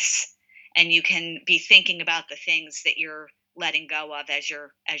voice. And you can be thinking about the things that you're letting go of as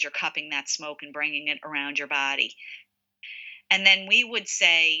you're cupping that smoke and bringing it around your body. And then we would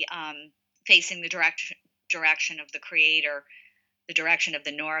say, facing the direction of the creator, the direction of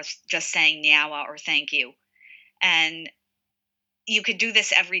the north, just saying nyawa or thank you. And you could do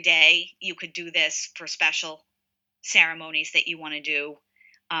this every day. You could do this for special ceremonies that you want to do.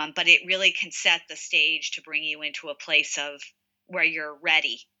 but it really can set the stage to bring you into a place of where you're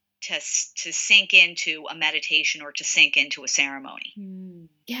ready to sink into a meditation or to sink into a ceremony.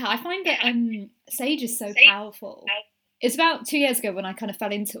 Yeah, I find that sage is so powerful. It's about 2 years ago when I kind of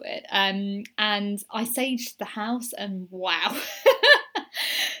fell into it, and I saged the house, and wow.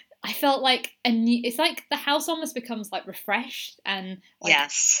 I felt like it's like the house almost becomes like refreshed and like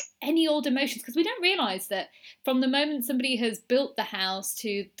Yes. any old emotions, because we don't realize that from the moment somebody has built the house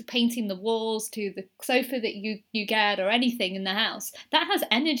to the painting the walls to the sofa that you get or anything in the house, that has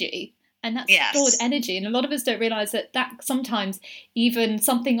energy, and that's stored Yes. energy. And a lot of us don't realize that sometimes even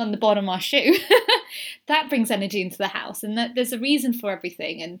something on the bottom of our shoe that brings energy into the house, and that there's a reason for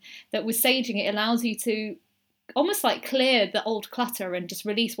everything, and that with saging it allows you to almost like clear the old clutter and just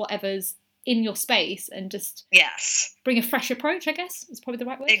release whatever's in your space and just Yes. bring a fresh approach, I guess is probably the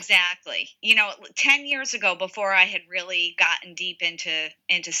right word. Exactly. 10 years ago, before I had really gotten deep into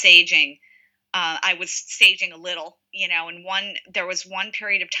saging, I was saging a little, and there was one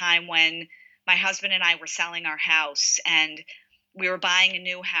period of time when my husband and I were selling our house, and we were buying a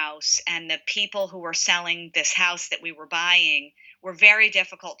new house, and the people who were selling this house that we were buying were very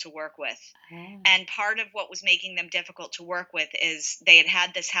difficult to work with. And part of what was making them difficult to work with is they had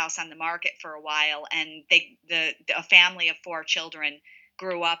had this house on the market for a while, and a family of 4 children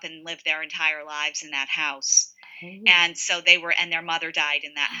grew up and lived their entire lives in that house. And so and their mother died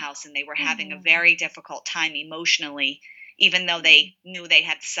in that house, and they were having a very difficult time emotionally, even though they knew they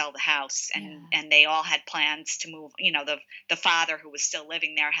had to sell the house, and they all had plans to move. The father, who was still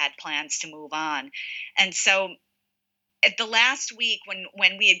living there, had plans to move on. And so at the last week,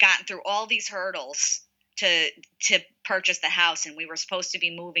 when we had gotten through all these hurdles to purchase the house, and we were supposed to be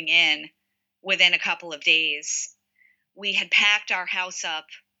moving in within a couple of days, we had packed our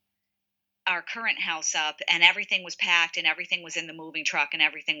current house up, and everything was packed, and everything was in the moving truck, and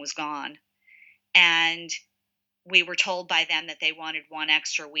everything was gone. And we were told by them that they wanted 1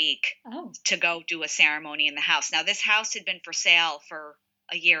 extra week to go do a ceremony in the house. Now, this house had been for sale for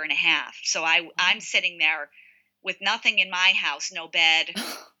a year and a half. So I'm sitting there with nothing in my house, no bed,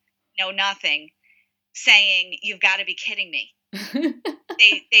 no nothing, saying, "You've got to be kidding me."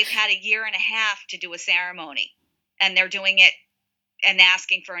 They've had a year and a half to do a ceremony, and they're doing it and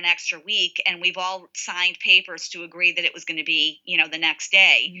asking for an extra week, and we've all signed papers to agree that it was going to be, the next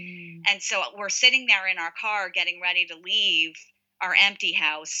day. And so we're sitting there in our car getting ready to leave our empty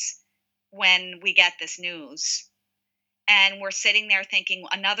house when we get this news. And we're sitting there thinking,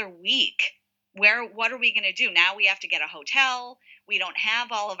 another week, what are we going to do? Now we have to get a hotel. We don't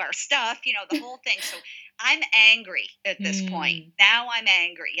have all of our stuff, the whole thing. So I'm angry at this point. Now I'm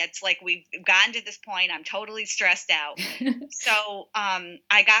angry. It's like we've gotten to this point. I'm totally stressed out. So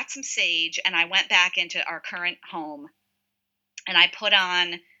I got some sage, and I went back into our current home, and I put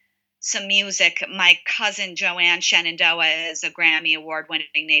on some music. My cousin Joanne Shenandoah is a Grammy Award-winning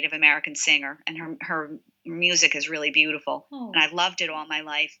Native American singer, and her music is really beautiful, and I've loved it all my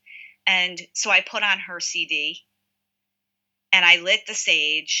life. And so I put on her CD, and I lit the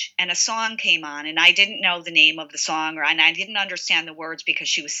sage, and a song came on, and I didn't know the name of the song, and I didn't understand the words because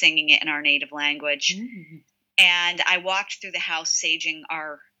she was singing it in our native language. And I walked through the house saging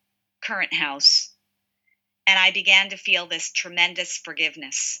our current house, and I began to feel this tremendous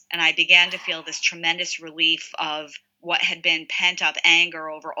forgiveness, and I began to feel this tremendous relief of what had been pent up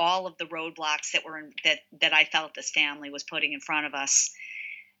anger over all of the roadblocks that I felt this family was putting in front of us.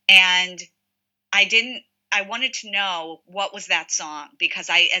 And I wanted to know, what was that song? Because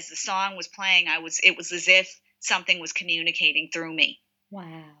as the song was playing, it was as if something was communicating through me.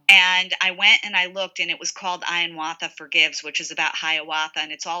 Wow. And I went and I looked, and it was called Hiawatha Forgives, which is about Hiawatha.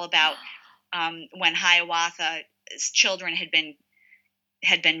 And it's all about when Hiawatha's children had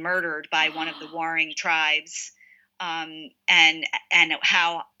been murdered by one of the warring tribes, and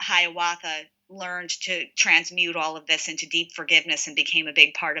how Hiawatha learned to transmute all of this into deep forgiveness and became a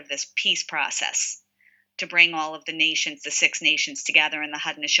big part of this peace process to bring all of the 6 nations together in the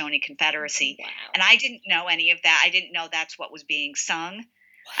Haudenosaunee Confederacy. Wow. And I didn't know any of that. I didn't know that's what was being sung.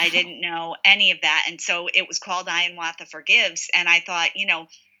 Wow. I didn't know any of that. And so it was called Hiawatha Forgives. And I thought,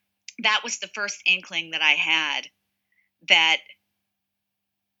 that was the first inkling that I had that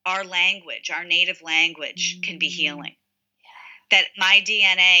our language, our native language, can be healing. That my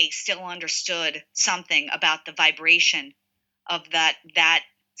DNA still understood something about the vibration of that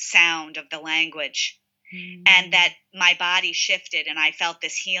sound of the language. And that my body shifted, and I felt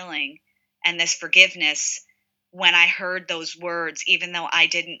this healing and this forgiveness when I heard those words, even though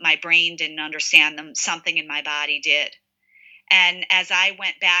my brain didn't understand them, something in my body did. And as I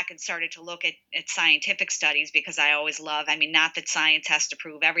went back and started to look at scientific studies, because I always love, I mean, not that science has to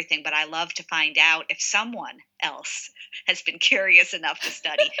prove everything, but I love to find out if someone else has been curious enough to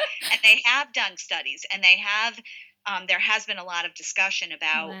study. And they have done studies, and there has been a lot of discussion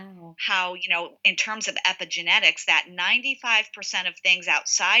about Wow. how, in terms of epigenetics, that 95% of things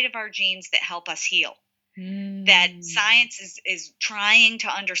outside of our genes that help us heal, that Mm. science is trying to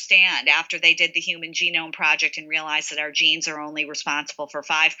understand after they did the Human Genome Project and realized that our genes are only responsible for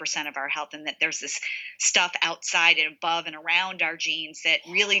 5% of our health, and that there's this stuff outside and above and around our genes that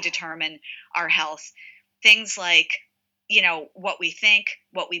really Yeah. determine our health. Things like, what we think,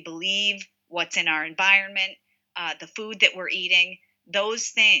 what we believe, what's in our environment, the food that we're eating, those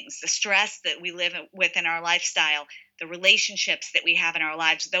things, the stress that we live with in our lifestyle, the relationships that we have in our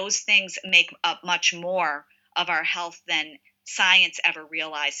lives, those things make up much more of our health than science ever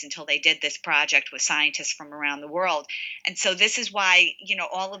realized until they did this project with scientists from around the world. And so this is why,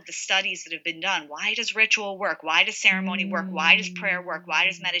 all of the studies that have been done, why does ritual work? Why does ceremony work? Why does prayer work? Why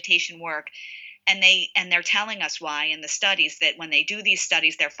does Mm. meditation work? And they're telling us why in the studies, that when they do these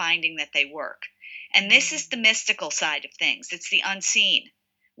studies, they're finding that they work. And this is the Mm. mystical side of things. It's the unseen.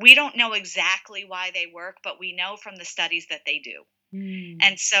 We don't know exactly why they work, but we know from the studies that they do. Mm.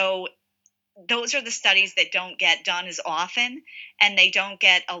 And so those are the studies that don't get done as often, and they don't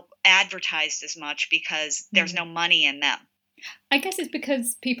get advertised as much because there's Mm. no money in them. I guess it's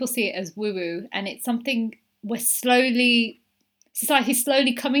because people see it as woo woo, and it's something we're slowly, society's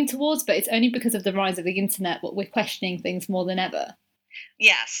slowly coming towards, but it's only because of the rise of the internet what we're questioning things more than ever.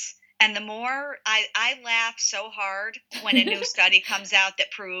 Yes. And the more I laugh so hard when a new study comes out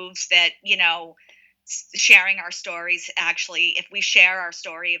that proves that, sharing our stories, actually, if we share our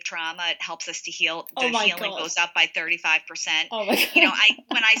story of trauma, it helps us to heal. Oh The my healing God. goes up by 35%. Oh my God.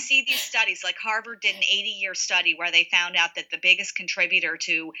 When I see these studies, like Harvard did an 80-year study where they found out that the biggest contributor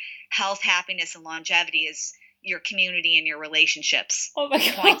to health, happiness, and longevity is your community and your relationships, Oh my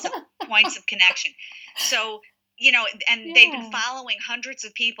points of God. points of connection. So, and they've been Yeah. following hundreds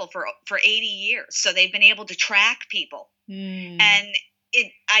of people for 80 years, so they've been able to track people. Mm. And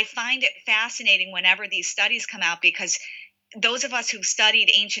I find it fascinating whenever these studies come out, because those of us who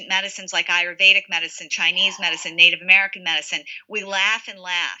studied ancient medicines like Ayurvedic medicine, Chinese medicine, Native American medicine, we laugh and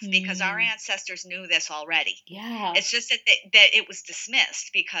laugh because our Mm. ancestors knew this already. Yeah. It's just that it was dismissed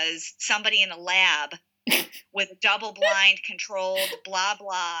because somebody in a lab with double blind controlled blah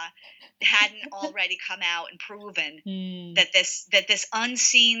blah hadn't already come out and proven Mm. that this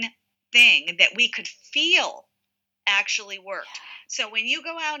unseen thing that we could feel actually worked. So when you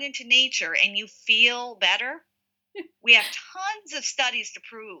go out into nature and you feel better, we have tons of studies to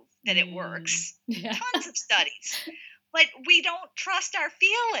prove that it Mm. works. Yeah. Tons of studies. But we don't trust our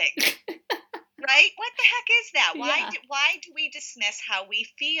feeling, right? What the heck is that? Why Yeah. why do we dismiss how we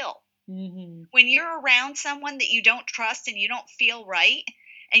feel? Hmm. When you're around someone that you don't trust and you don't feel right,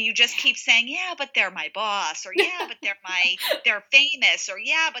 and you just keep saying, yeah, but they're my boss, or yeah, but they're famous, or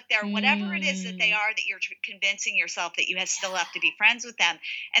yeah, but they're whatever it is that they Mm. are, that you're convincing yourself that still have to be friends with them.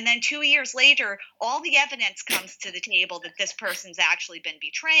 And then 2 years later, all the evidence comes to the table that this person's actually been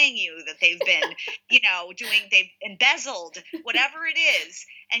betraying you, that they've been, they've embezzled, whatever it is.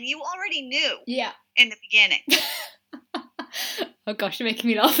 And you already knew Yeah. in the beginning. Oh gosh, you're making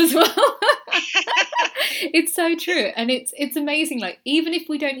me laugh as well. It's so true, and it's amazing. Like, even if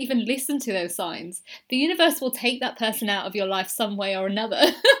we don't even listen to those signs, the universe will take that person out of your life some way or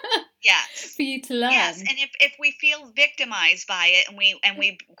another Yes. for you to Yes, learn. and if we feel victimized by it, and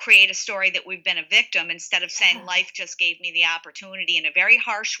we create a story that we've been a victim, instead of saying Yeah. life just gave me the opportunity in a very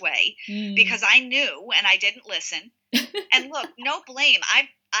harsh way Mm. because I knew and I didn't listen. And look, no blame.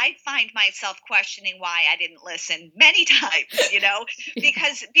 I find myself questioning why I didn't listen many times, Yeah.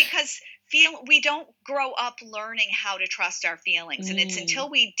 because we don't grow up learning how to trust our feelings, and it's Mm. until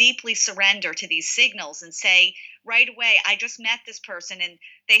we deeply surrender to these signals and say right away, I just met this person and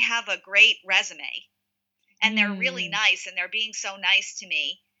they have a great resume and they're really Mm. nice and they're being so nice to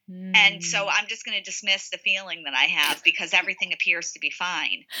me. And so Mm. I'm just going to dismiss the feeling that I have because everything appears to be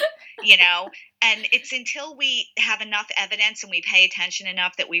fine, you know? And it's until we have enough evidence and we pay attention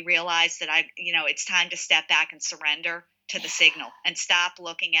enough that we realize that it's time to step back and surrender to the Yeah. signal and stop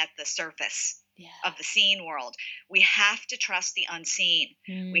looking at the surface Yeah. of the seen world. We have to trust the unseen.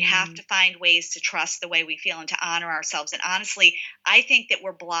 We have Mm. to find ways to trust the way we feel and to honor ourselves. And honestly, I think that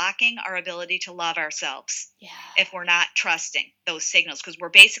we're blocking our ability to love ourselves Yeah. if we're not trusting those signals, because we're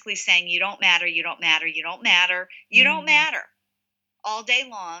basically saying, you don't matter, you don't matter, you don't matter, you don't Mm. matter all day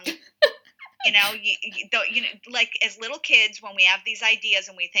long. Like as little kids, when we have these ideas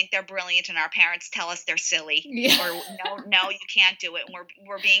and we think they're brilliant, and our parents tell us they're silly, Yeah. or no, you can't do it, and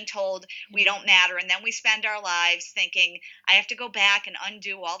we're being told we don't matter, and then we spend our lives thinking, I have to go back and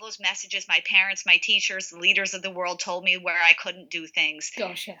undo all those messages my parents, my teachers, the leaders of the world told me where I couldn't do things.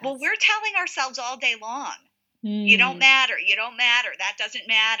 Gosh, yes. Well, we're telling ourselves all day long, you don't Mm. matter. You don't matter. That doesn't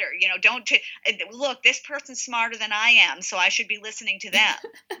matter. Look, this person's smarter than I am, so I should be listening to them.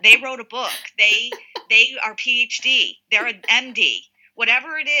 They wrote a book. They are PhD. They're an MD.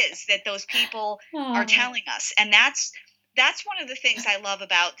 Whatever it is that those people are Oh. telling us, and that's one of the things I love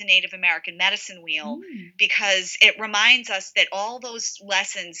about the Native American medicine wheel, because it reminds us that all those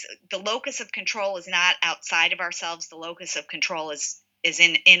lessons, the locus of control is not outside of ourselves. The locus of control is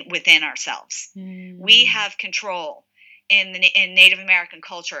in within ourselves. We have control in Native American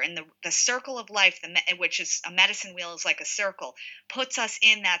culture, and the circle of life, which is a medicine wheel, is like a circle, puts us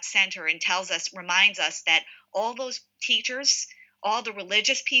in that center and reminds us that all those teachers, all the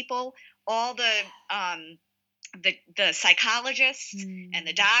religious people, all the psychologists and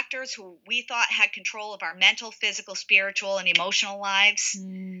the doctors who we thought had control of our mental, physical, spiritual, and emotional lives,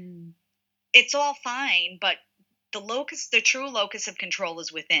 it's all fine, but the true locus of control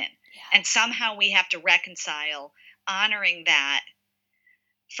is within. Yeah. And somehow we have to reconcile honoring that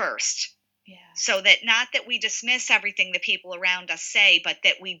first. Yeah. So that not that we dismiss everything that people around us say, but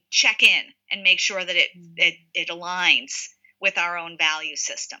that we check in and make sure that it aligns with our own value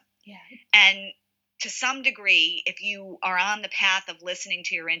system. Yeah. And to some degree, if you are on the path of listening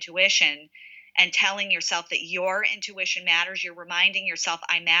to your intuition and telling yourself that your intuition matters, you're reminding yourself,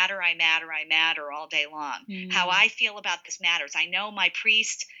 I matter, I matter, I matter all day long. How I feel about this matters. I know my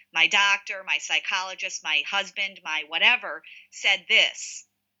priest, my doctor, my psychologist, my husband, my whatever said this,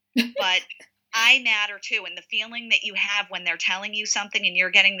 but I matter too. And the feeling that you have when they're telling you something and you're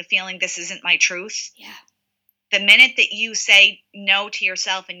getting the feeling this isn't my truth. Yeah. The minute that you say no to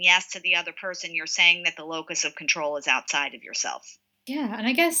yourself and yes to the other person, you're saying that the locus of control is outside of yourself. Yeah, and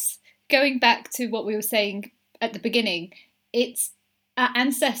I guess going back to what we were saying at the beginning, it's our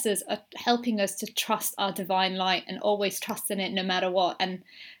ancestors are helping us to trust our divine light and always trust in it no matter what. And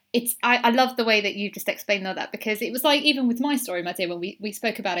I love the way that you just explained all that, because it was like, even with my story, my dear, when we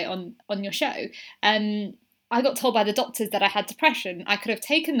spoke about it on your show, I got told by the doctors that I had depression. I could have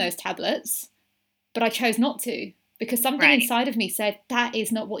taken those tablets, but I chose not to, because something inside of me said, that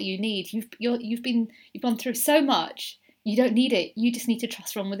is not what you need. You've gone through so much. You don't need it. You just need to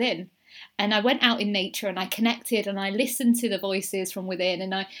trust from within. And I went out in nature and I connected and I listened to the voices from within,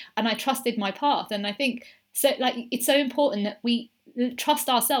 and I trusted my path. And I think it's so important that we trust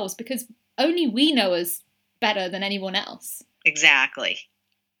ourselves, because only we know us better than anyone else. Exactly.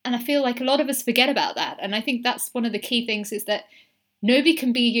 And I feel like a lot of us forget about that. And I think that's one of the key things, is that nobody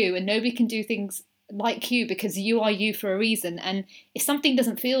can be you and nobody can do things like you, because you are you for a reason. And if something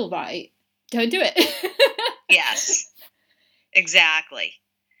doesn't feel right, don't do it. Yes. Exactly.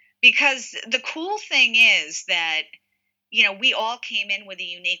 Because the cool thing is that, we all came in with a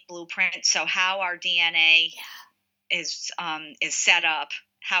unique blueprint. So how our DNA is set up,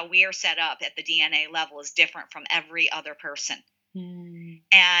 how we are set up at the DNA level is different from every other person.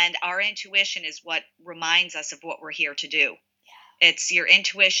 And our intuition is what reminds us of what we're here to do. It's your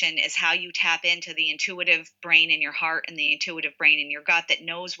intuition is how you tap into the intuitive brain in your heart and the intuitive brain in your gut that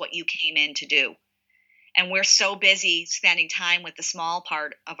knows what you came in to do. And we're so busy spending time with the small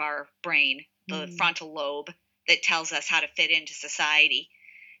part of our brain, the frontal lobe, that tells us how to fit into society.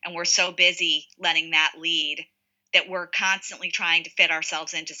 And we're so busy letting that lead that we're constantly trying to fit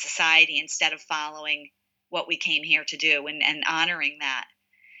ourselves into society instead of following what we came here to do and honoring that.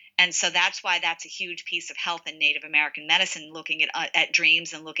 And so that's why that's a huge piece of health in Native American medicine, looking at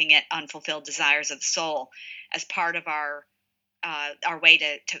dreams and looking at unfulfilled desires of the soul as part of our way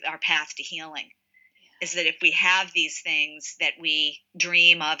to our path to healing. Is that if we have these things that we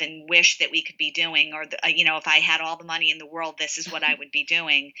dream of and wish that we could be doing, or if I had all the money in the world, this is what I would be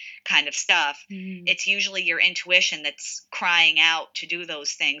doing, kind of stuff. It's usually your intuition that's crying out to do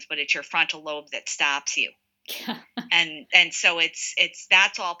those things, but it's your frontal lobe that stops you. And so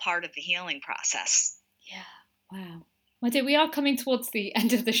that's all part of the healing process. Yeah. Wow. My dear, we are coming towards the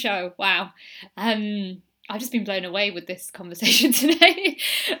end of the show. Wow. I've just been blown away with this conversation today.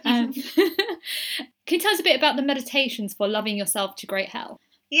 Can you tell us a bit about the meditations for loving yourself to great health?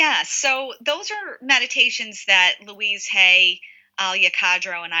 Yeah, so those are meditations that Louise Hay, Alia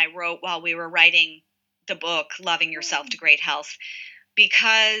Cadro, and I wrote while we were writing the book, Loving Yourself to Great Health.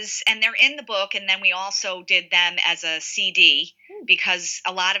 because, and they're in the book, and then we also did them as a CD, because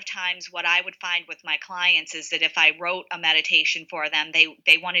a lot of times what I would find with my clients is that if I wrote a meditation for them,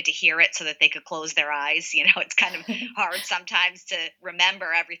 they wanted to hear it so that they could close their eyes. It's kind of hard sometimes to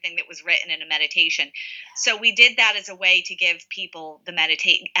remember everything that was written in a meditation. So we did that as a way to give people the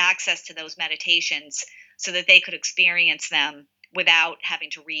meditate access to those meditations so that they could experience them without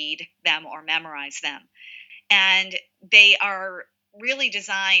having to read them or memorize them. And they are really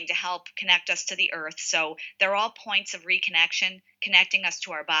designed to help connect us to the earth. So they're all points of reconnection, connecting us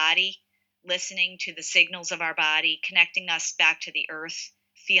to our body, listening to the signals of our body, connecting us back to the earth,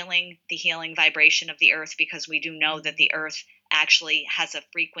 feeling the healing vibration of the earth, because we do know that the earth actually has a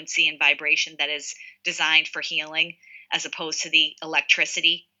frequency and vibration that is designed for healing, as opposed to the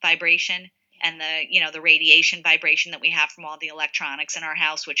electricity vibration and the radiation vibration that we have from all the electronics in our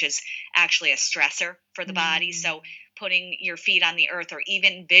house, which is actually a stressor for the body. So putting your feet on the earth, or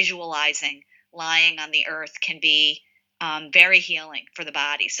even visualizing lying on the earth, can be very healing for the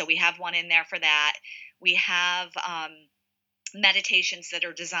body. So we have one in there for that. We have meditations that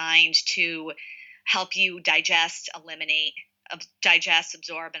are designed to help you digest,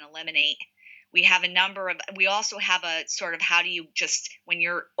 absorb, and eliminate. We also have a sort of, how do you just, when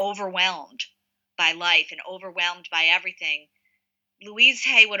you're overwhelmed by life and overwhelmed by everything, Louise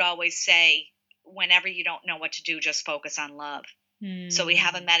Hay would always say, whenever you don't know what to do, just focus on love. So we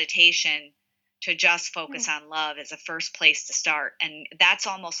have a meditation to just focus on love as a first place to start. And that's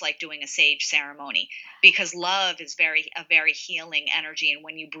almost like doing a sage ceremony, because love is a very healing energy. And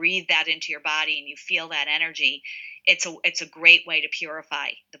when you breathe that into your body and you feel that energy, it's a great way to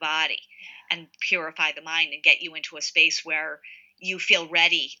purify the body and purify the mind and get you into a space where you feel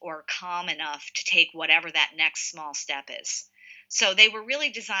ready or calm enough to take whatever that next small step is. So they were really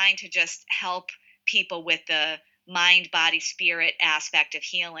designed to just help people with the mind, body, spirit aspect of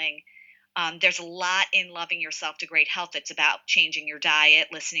healing. There's a lot in Loving Yourself to Great Health that's about changing your diet,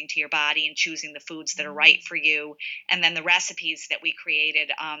 listening to your body, and choosing the foods that are right for you. And then the recipes that we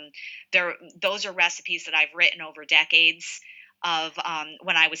created, those are recipes that I've written over decades of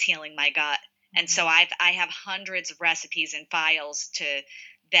when I was healing my gut. And so I have hundreds of recipes and files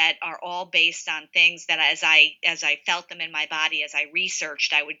that are all based on things that, as I felt them in my body, as I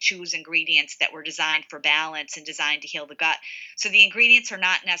researched, I would choose ingredients that were designed for balance and designed to heal the gut. So the ingredients are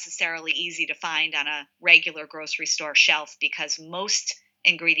not necessarily easy to find on a regular grocery store shelf, because most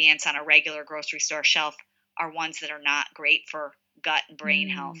ingredients on a regular grocery store shelf are ones that are not great for gut and brain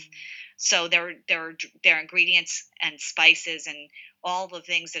health. So their ingredients and spices and all the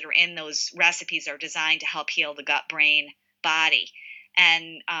things that are in those recipes are designed to help heal the gut, brain, body.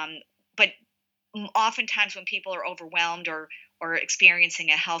 And but oftentimes when people are overwhelmed or experiencing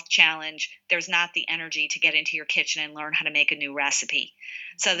a health challenge, there's not the energy to get into your kitchen and learn how to make a new recipe.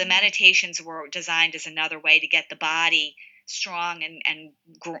 So the meditations were designed as another way to get the body strong and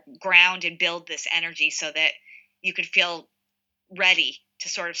ground and build this energy, so that you could feel ready to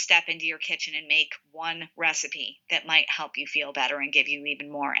sort of step into your kitchen and make one recipe that might help you feel better and give you even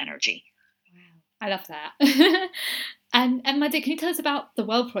more energy. I love that. And Maddy, can you tell us about the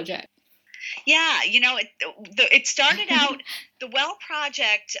Well Project? Yeah, it started out, the Well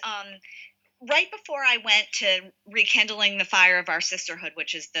Project, right before I went to Rekindling the Fire of Our Sisterhood,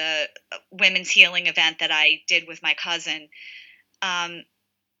 which is the women's healing event that I did with my cousin.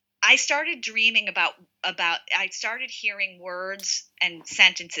 I started dreaming I started hearing words and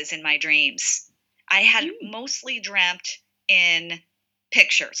sentences in my dreams. I had mostly dreamt in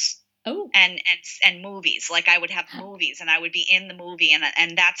pictures. Oh. And movies. Like, I would have movies and I would be in the movie,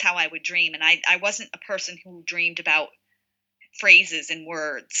 and that's how I would dream. And I wasn't a person who dreamed about phrases and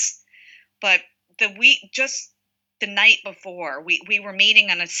words. But just the night before, we were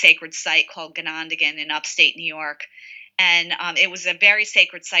meeting on a sacred site called Ganondigan in upstate New York. And it was a very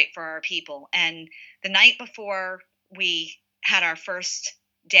sacred site for our people. And the night before we had our first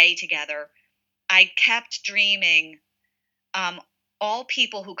day together, I kept dreaming, all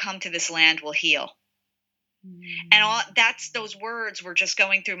people who come to this land will heal. And those words were just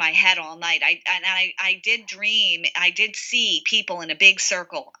going through my head all night. I did dream, I did see people in a big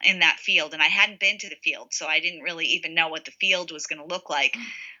circle in that field, and I hadn't been to the field, so I didn't really even know what the field was going to look like.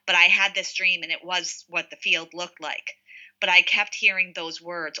 But I had this dream, and it was what the field looked like. But I kept hearing those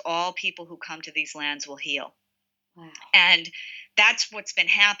words, all people who come to these lands will heal. Wow. And that's what's been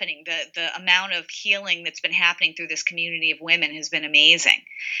happening. The amount of healing that's been happening through this community of women has been amazing.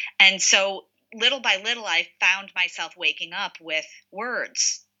 And so little by little, I found myself waking up with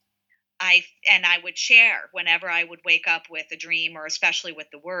words. I would share whenever I would wake up with a dream, or especially with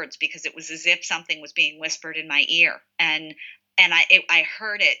the words, because it was as if something was being whispered in my ear. And And I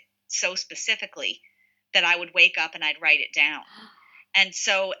heard it so specifically that I would wake up and I'd write it down. And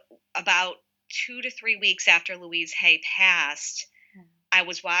so about 2 to 3 weeks after Louise Hay passed, I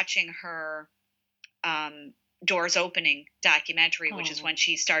was watching her um, Doors Opening documentary, which is Oh. when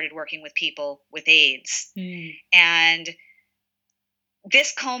she started working with people with AIDS. Mm. And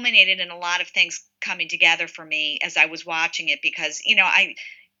this culminated in a lot of things coming together for me as I was watching it, because I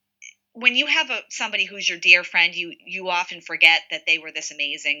when you have somebody who's your dear friend, you often forget that they were this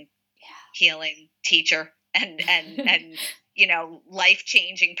amazing healing teacher and life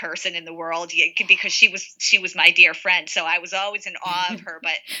changing person in the world, because she was my dear friend, so I was always in awe of her.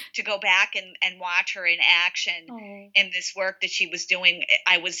 But to go back and watch her in action Oh. in this work that she was doing,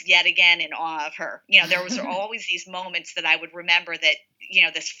 I was yet again in awe of her. There was always these moments that I would remember that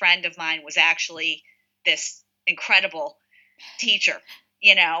this friend of mine was actually this incredible teacher,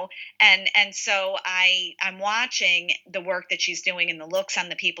 you know and so I'm watching the work that she's doing and the looks on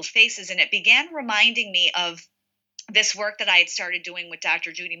the people's faces, and it began reminding me of this work that I had started doing with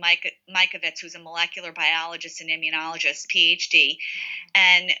Dr. Judy Mikovits, who's a molecular biologist and immunologist, PhD.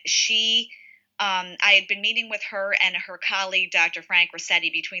 And I had been meeting with her and her colleague, Dr. Frank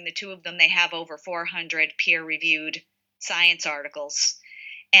Rossetti. Between the two of them, they have over 400 peer reviewed science articles.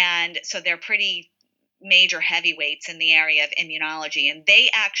 And so they're pretty major heavyweights in the area of immunology. And they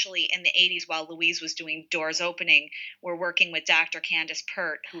actually, in the 80s, while Louise was doing Doors Opening, were working with Dr. Candace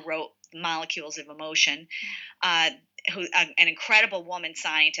Pert, who wrote Molecules of Emotion, uh, an incredible woman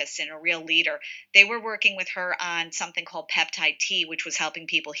scientist and a real leader. They were working with her on something called peptide T, which was helping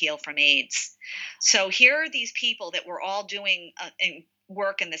people heal from AIDS. So here are these people that were all doing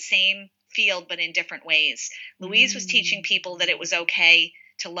work in the same field, but in different ways. Louise was teaching people that it was okay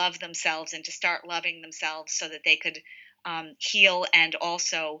to love themselves and to start loving themselves so that they could heal. And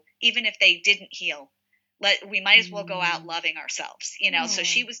also, even if they didn't heal, we might as well go out loving ourselves. So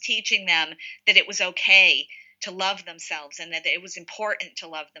she was teaching them that it was okay to love themselves and that it was important to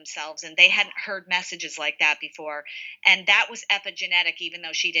love themselves, and they hadn't heard messages like that before. And that was epigenetic, even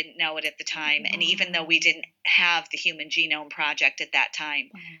though she didn't know it at the time, and even though we didn't have the Human Genome Project at that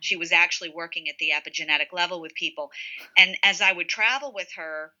time. She was actually working at the epigenetic level with people. And as I would travel with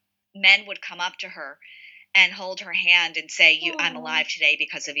her, men would come up to her and hold her hand and say, I'm alive today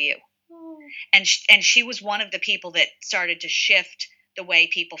because of you. And she was one of the people that started to shift the way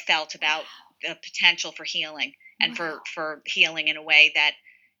people felt about the potential for healing, and for healing in a way that,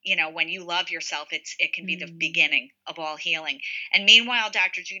 when you love yourself, it can be the beginning of all healing. And meanwhile,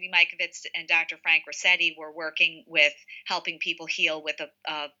 Dr. Judy Mikovits and Dr. Frank Rossetti were working with helping people heal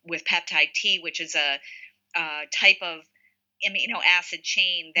with peptide T, which is a type of amino acid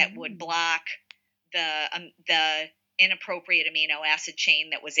chain that would block the inappropriate amino acid chain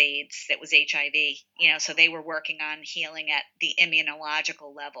that was AIDS, that was HIV. So they were working on healing at the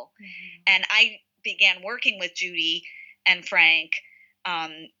immunological level. And I began working with Judy and Frank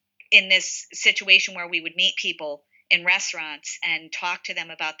um, in this situation where we would meet people in restaurants and talk to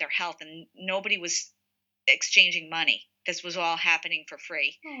them about their health, and nobody was exchanging money. This was all happening for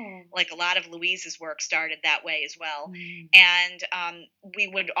free. Like a lot of Louise's work started that way as well. And we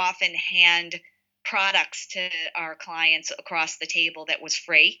would often hand products to our clients across the table that was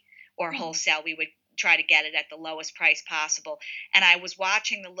free or wholesale. We would try to get it at the lowest price possible. And I was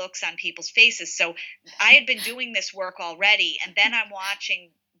watching the looks on people's faces. So I had been doing this work already, and then I'm watching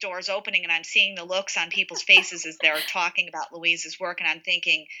Doors Opening, and I'm seeing the looks on people's faces as they're talking about Louise's work, and I'm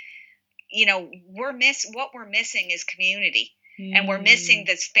thinking, what we're missing is community. And we're missing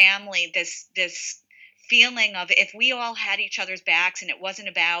this family, this feeling of, if we all had each other's backs, and it wasn't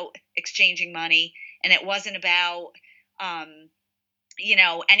about exchanging money, and it wasn't about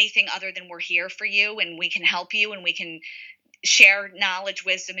anything other than, we're here for you and we can help you and we can share knowledge,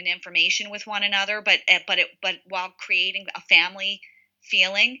 wisdom, and information with one another, but while creating a family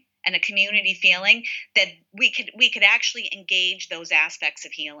feeling and a community feeling, that we could actually engage those aspects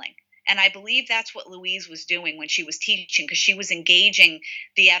of healing. And I believe that's what Louise was doing when she was teaching, because she was engaging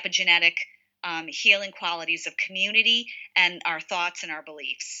the epigenetic healing qualities of community and our thoughts and our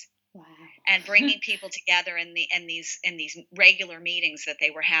beliefs. Wow. And bringing people together in these regular meetings that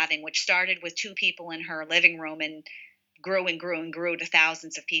they were having, which started with 2 people in her living room and grew and grew and grew to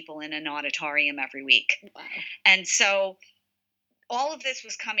thousands of people in an auditorium every week. Wow. And so all of this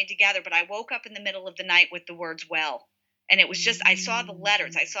was coming together, but I woke up in the middle of the night with the words "well." And it was just, I saw the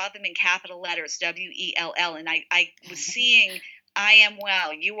letters. I saw them in capital letters, WELL. And I was seeing, I am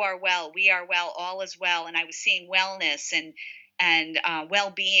well, you are well, we are well, all is well. And I was seeing wellness and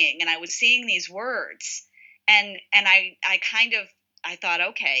well-being. And I was seeing these words. And I thought,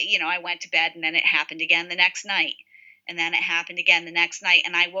 okay, I went to bed, and then it happened again the next night. And then it happened again the next night.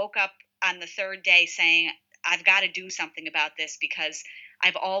 And I woke up on the third day saying, I've got to do something about this, because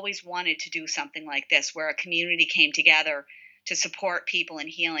I've always wanted to do something like this where a community came together to support people in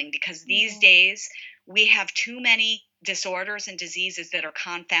healing. Because these days we have too many disorders and diseases that are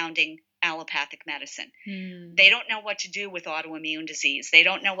confounding allopathic medicine. They don't know what to do with autoimmune disease. They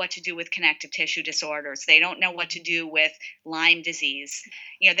don't know what to do with connective tissue disorders. They don't know what to do with Lyme disease.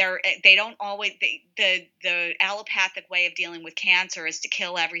 They don't always. The allopathic way of dealing with cancer is to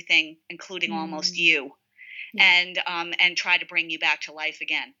kill everything, including almost you, and try to bring you back to life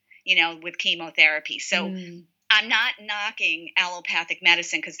again. With chemotherapy. So I'm not knocking allopathic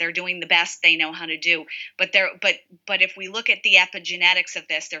medicine, because they're doing the best they know how to do. But if we look at the epigenetics of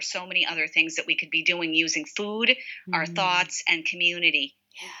this, there's so many other things that we could be doing using food, our thoughts, and community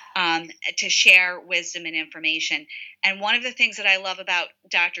to share wisdom and information. And one of the things that I love about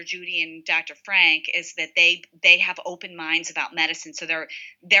Dr. Judy and Dr. Frank is that they have open minds about medicine. So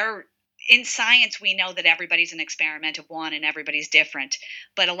they're in science, we know that everybody's an experiment of one and everybody's different.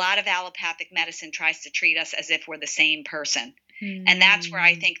 But a lot of allopathic medicine tries to treat us as if we're the same person. And that's where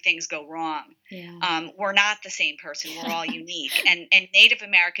I think things go wrong. We're not the same person. We're all unique. And Native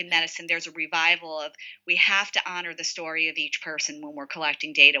American medicine, there's a revival of, we have to honor the story of each person when we're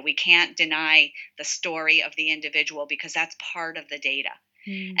collecting data. We can't deny the story of the individual, because that's part of the data.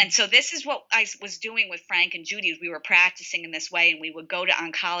 And so this is what I was doing with Frank and Judy. We were practicing in this way, and we would go to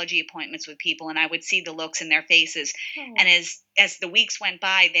oncology appointments with people, and I would see the looks in their faces. And as the weeks went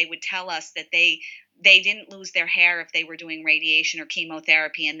by, they would tell us that they didn't lose their hair if they were doing radiation or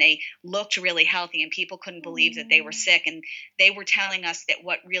chemotherapy, and they looked really healthy, and people couldn't believe that they were sick. And they were telling us that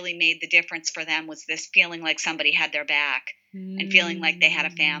what really made the difference for them was this feeling like somebody had their back and feeling like they had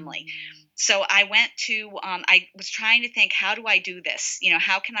a family. So I went to, I was trying to think, how do I do this?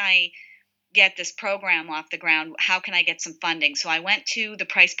 How can I get this program off the ground? How can I get some funding? So I went to the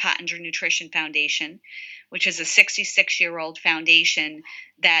Price Pottinger Nutrition Foundation, which is a 66-year-old foundation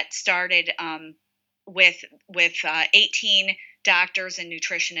that started with 18 doctors and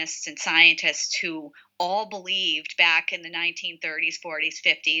nutritionists and scientists who all believed back in the 1930s, 40s,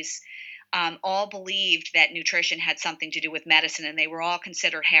 50s, all believed that nutrition had something to do with medicine, and they were all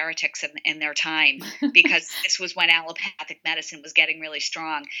considered heretics in their time, because this was when allopathic medicine was getting really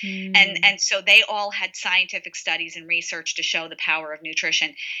strong. And so they all had scientific studies and research to show the power of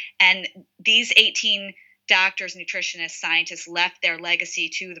nutrition. And these 18 doctors, nutritionists, scientists left their legacy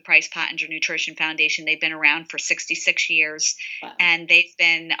to the Price Pottinger Nutrition Foundation. They've been around for 66 years. Wow. And they've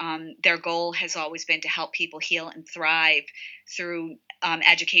been, their goal has always been to help people heal and thrive through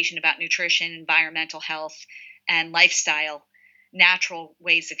education about nutrition, environmental health, and lifestyle, natural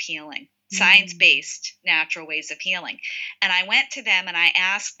ways of healing, science-based natural ways of healing. And I went to them and I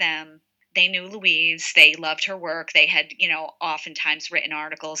asked them, they knew Louise, they loved her work. They had, oftentimes written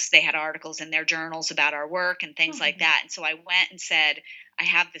articles. They had articles in their journals about our work and things like that. And so I went and said, I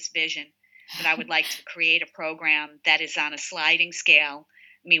have this vision that I would like to create a program that is on a sliding scale.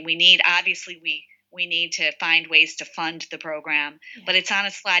 I mean, we need to find ways to fund the program, but it's on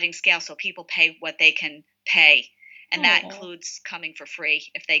a sliding scale, so people pay what they can pay. And that includes coming for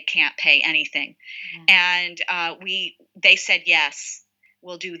free if they can't pay anything. And they said, yes,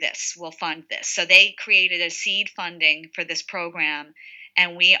 we'll do this. We'll fund this. So they created a seed funding for this program.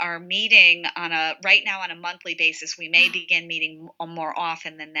 And we are meeting right now on a monthly basis. We may begin meeting more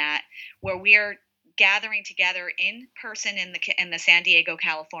often than that, where we're gathering together in person in the San Diego,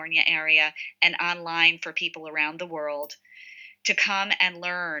 California area, and online for people around the world to come and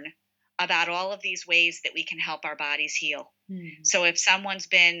learn about all of these ways that we can help our bodies heal. So if someone's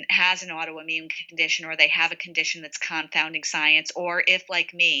has an autoimmune condition, or they have a condition that's confounding science, or if,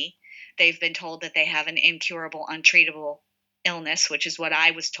 like me, they've been told that they have an incurable, untreatable illness, which is what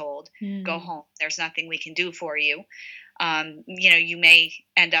I was told, go home. There's nothing we can do for you. You may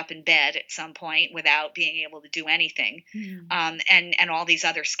end up in bed at some point without being able to do anything. And all these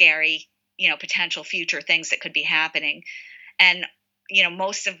other scary, potential future things that could be happening. And,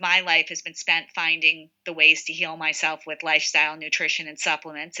 most of my life has been spent finding the ways to heal myself with lifestyle, nutrition, and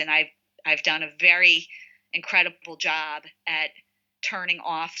supplements. And I've done a very incredible job at turning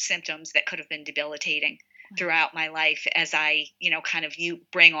off symptoms that could have been debilitating throughout my life as I, you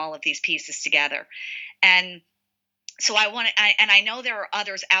bring all of these pieces together. And so I know there are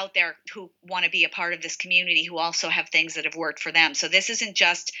others out there who want to be a part of this community who also have things that have worked for them. So this isn't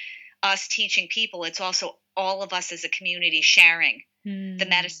just us teaching people. It's also all of us as a community sharing the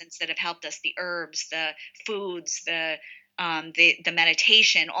medicines that have helped us, the herbs, the foods, the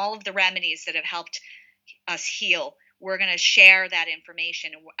meditation, all of the remedies that have helped us heal. we're going to share that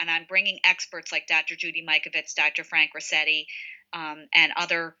information. And I'm bringing experts like Dr. Judy Mikovits, Dr. Frank Rossetti, and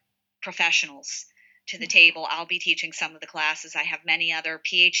other professionals to the table. I'll be teaching some of the classes. I have many other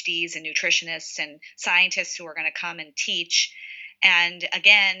PhDs and nutritionists and scientists who are going to come and teach. And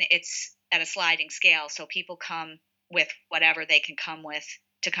again, it's at a sliding scale. So people come with whatever they can come with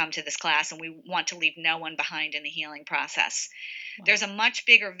to come to this class. And we want to leave no one behind in the healing process. Wow. There's a much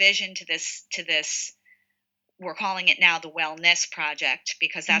bigger vision to this. We're calling it now the Wellness Project,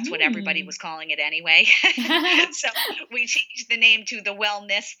 because that's what everybody was calling it anyway. So we changed the name to the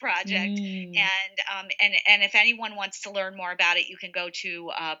Wellness Project. And if anyone wants to learn more about it, you can go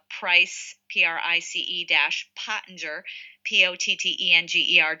to Price, PRICE-Pottenger,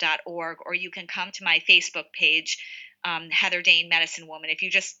 POTTENGER.org, or you can come to my Facebook page, Heather Dane Medicine Woman. If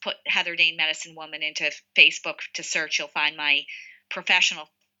you just put Heather Dane Medicine Woman into Facebook to search, you'll find my professional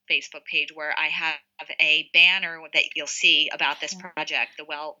Facebook page, where I have a banner that you'll see about this project, the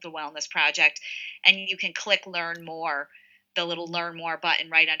Wellness Project, and you can click Learn More, the little Learn More button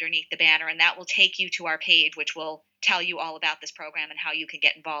right underneath the banner, and that will take you to our page, which will tell you all about this program and how you can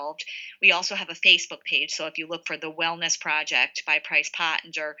get involved. We also have a Facebook page, so if you look for the Wellness Project by Price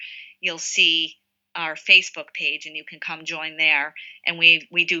Pottenger, you'll see our Facebook page, and you can come join there. And we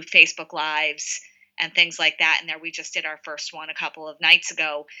do Facebook Lives and things like that. And there, we just did our first one a couple of nights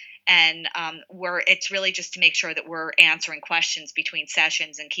ago. And it's really just to make sure that we're answering questions between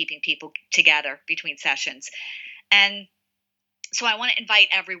sessions and keeping people together between sessions. And so I want to invite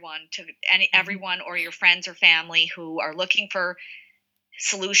everyone or your friends or family who are looking for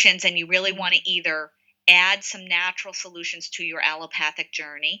solutions, and you really want to either add some natural solutions to your allopathic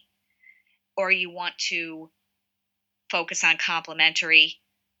journey, or you want to focus on complementary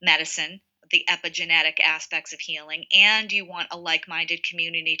medicine, the epigenetic aspects of healing, and you want a like-minded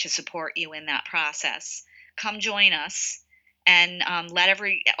community to support you in that process. Come join us and let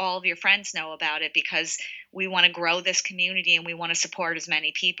all of your friends know about it, because we want to grow this community and we want to support as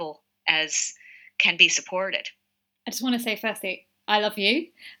many people as can be supported. I just want to say firstly, I love you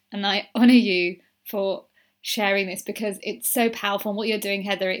and I honor you for sharing this, because it's so powerful. And what you're doing,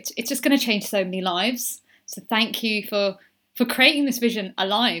 Heather, it's just going to change so many lives. So thank you for creating this vision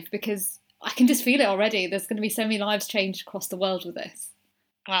alive, because I can just feel it already. There's going to be so many lives changed across the world with this.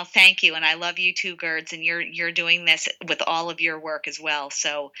 Well, thank you. And I love you too, Gerds. And you're doing this with all of your work as well.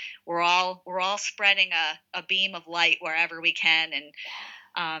 So we're all spreading a beam of light wherever we can.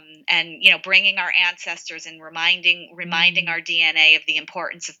 And bringing our ancestors and reminding our DNA of the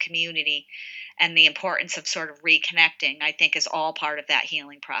importance of community and the importance of sort of reconnecting, I think, is all part of that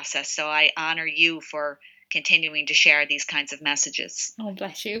healing process. So I honor you for continuing to share these kinds of messages. Oh,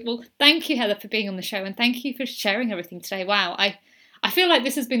 bless you. Well, thank you, Heather, for being on the show, and thank you for sharing everything today. Wow, I feel like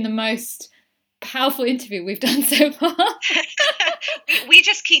this has been the most powerful interview we've done so far. we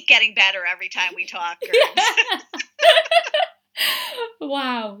just keep getting better every time we talk. Yeah.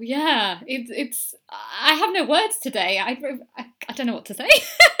 Wow, yeah. It's I have no words today. I don't know what to say.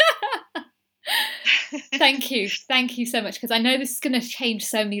 Thank you so much, because I know this is going to change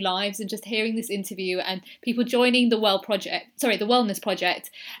so many lives, and just hearing this interview and people joining the Wellness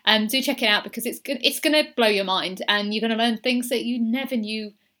Project, do check it out, because it's going to blow your mind, and you're going to learn things that you never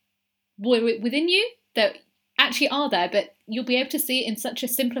knew were within you, that actually are there, but you'll be able to see it in such a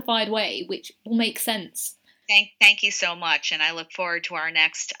simplified way, which will make sense. Thank you so much, and I look forward to our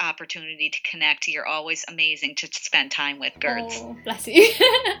next opportunity to connect. You're always amazing to spend time with, Gerds. Oh, bless you.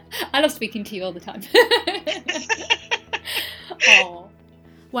 I love speaking to you all the time. Oh.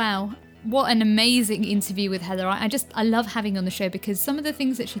 Wow, what an amazing interview with Heather. I love having on the show, because some of the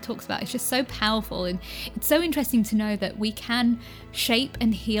things that she talks about is just so powerful, and it's so interesting to know that we can shape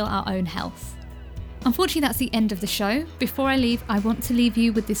and heal our own health. Unfortunately, that's the end of the show. Before I leave, I want to leave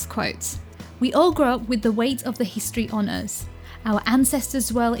you with this quote. We all grow up with the weight of the history on us. Our ancestors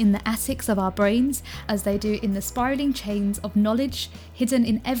dwell in the attics of our brains, as they do in the spiralling chains of knowledge hidden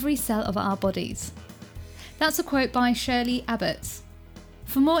in every cell of our bodies. That's a quote by Shirley Abbott.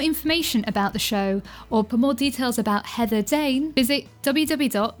 For more information about the show, or for more details about Heather Dane, visit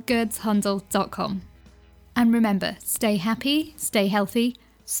www.gerdshundle.com. And remember, stay happy, stay healthy,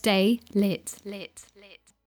 stay lit.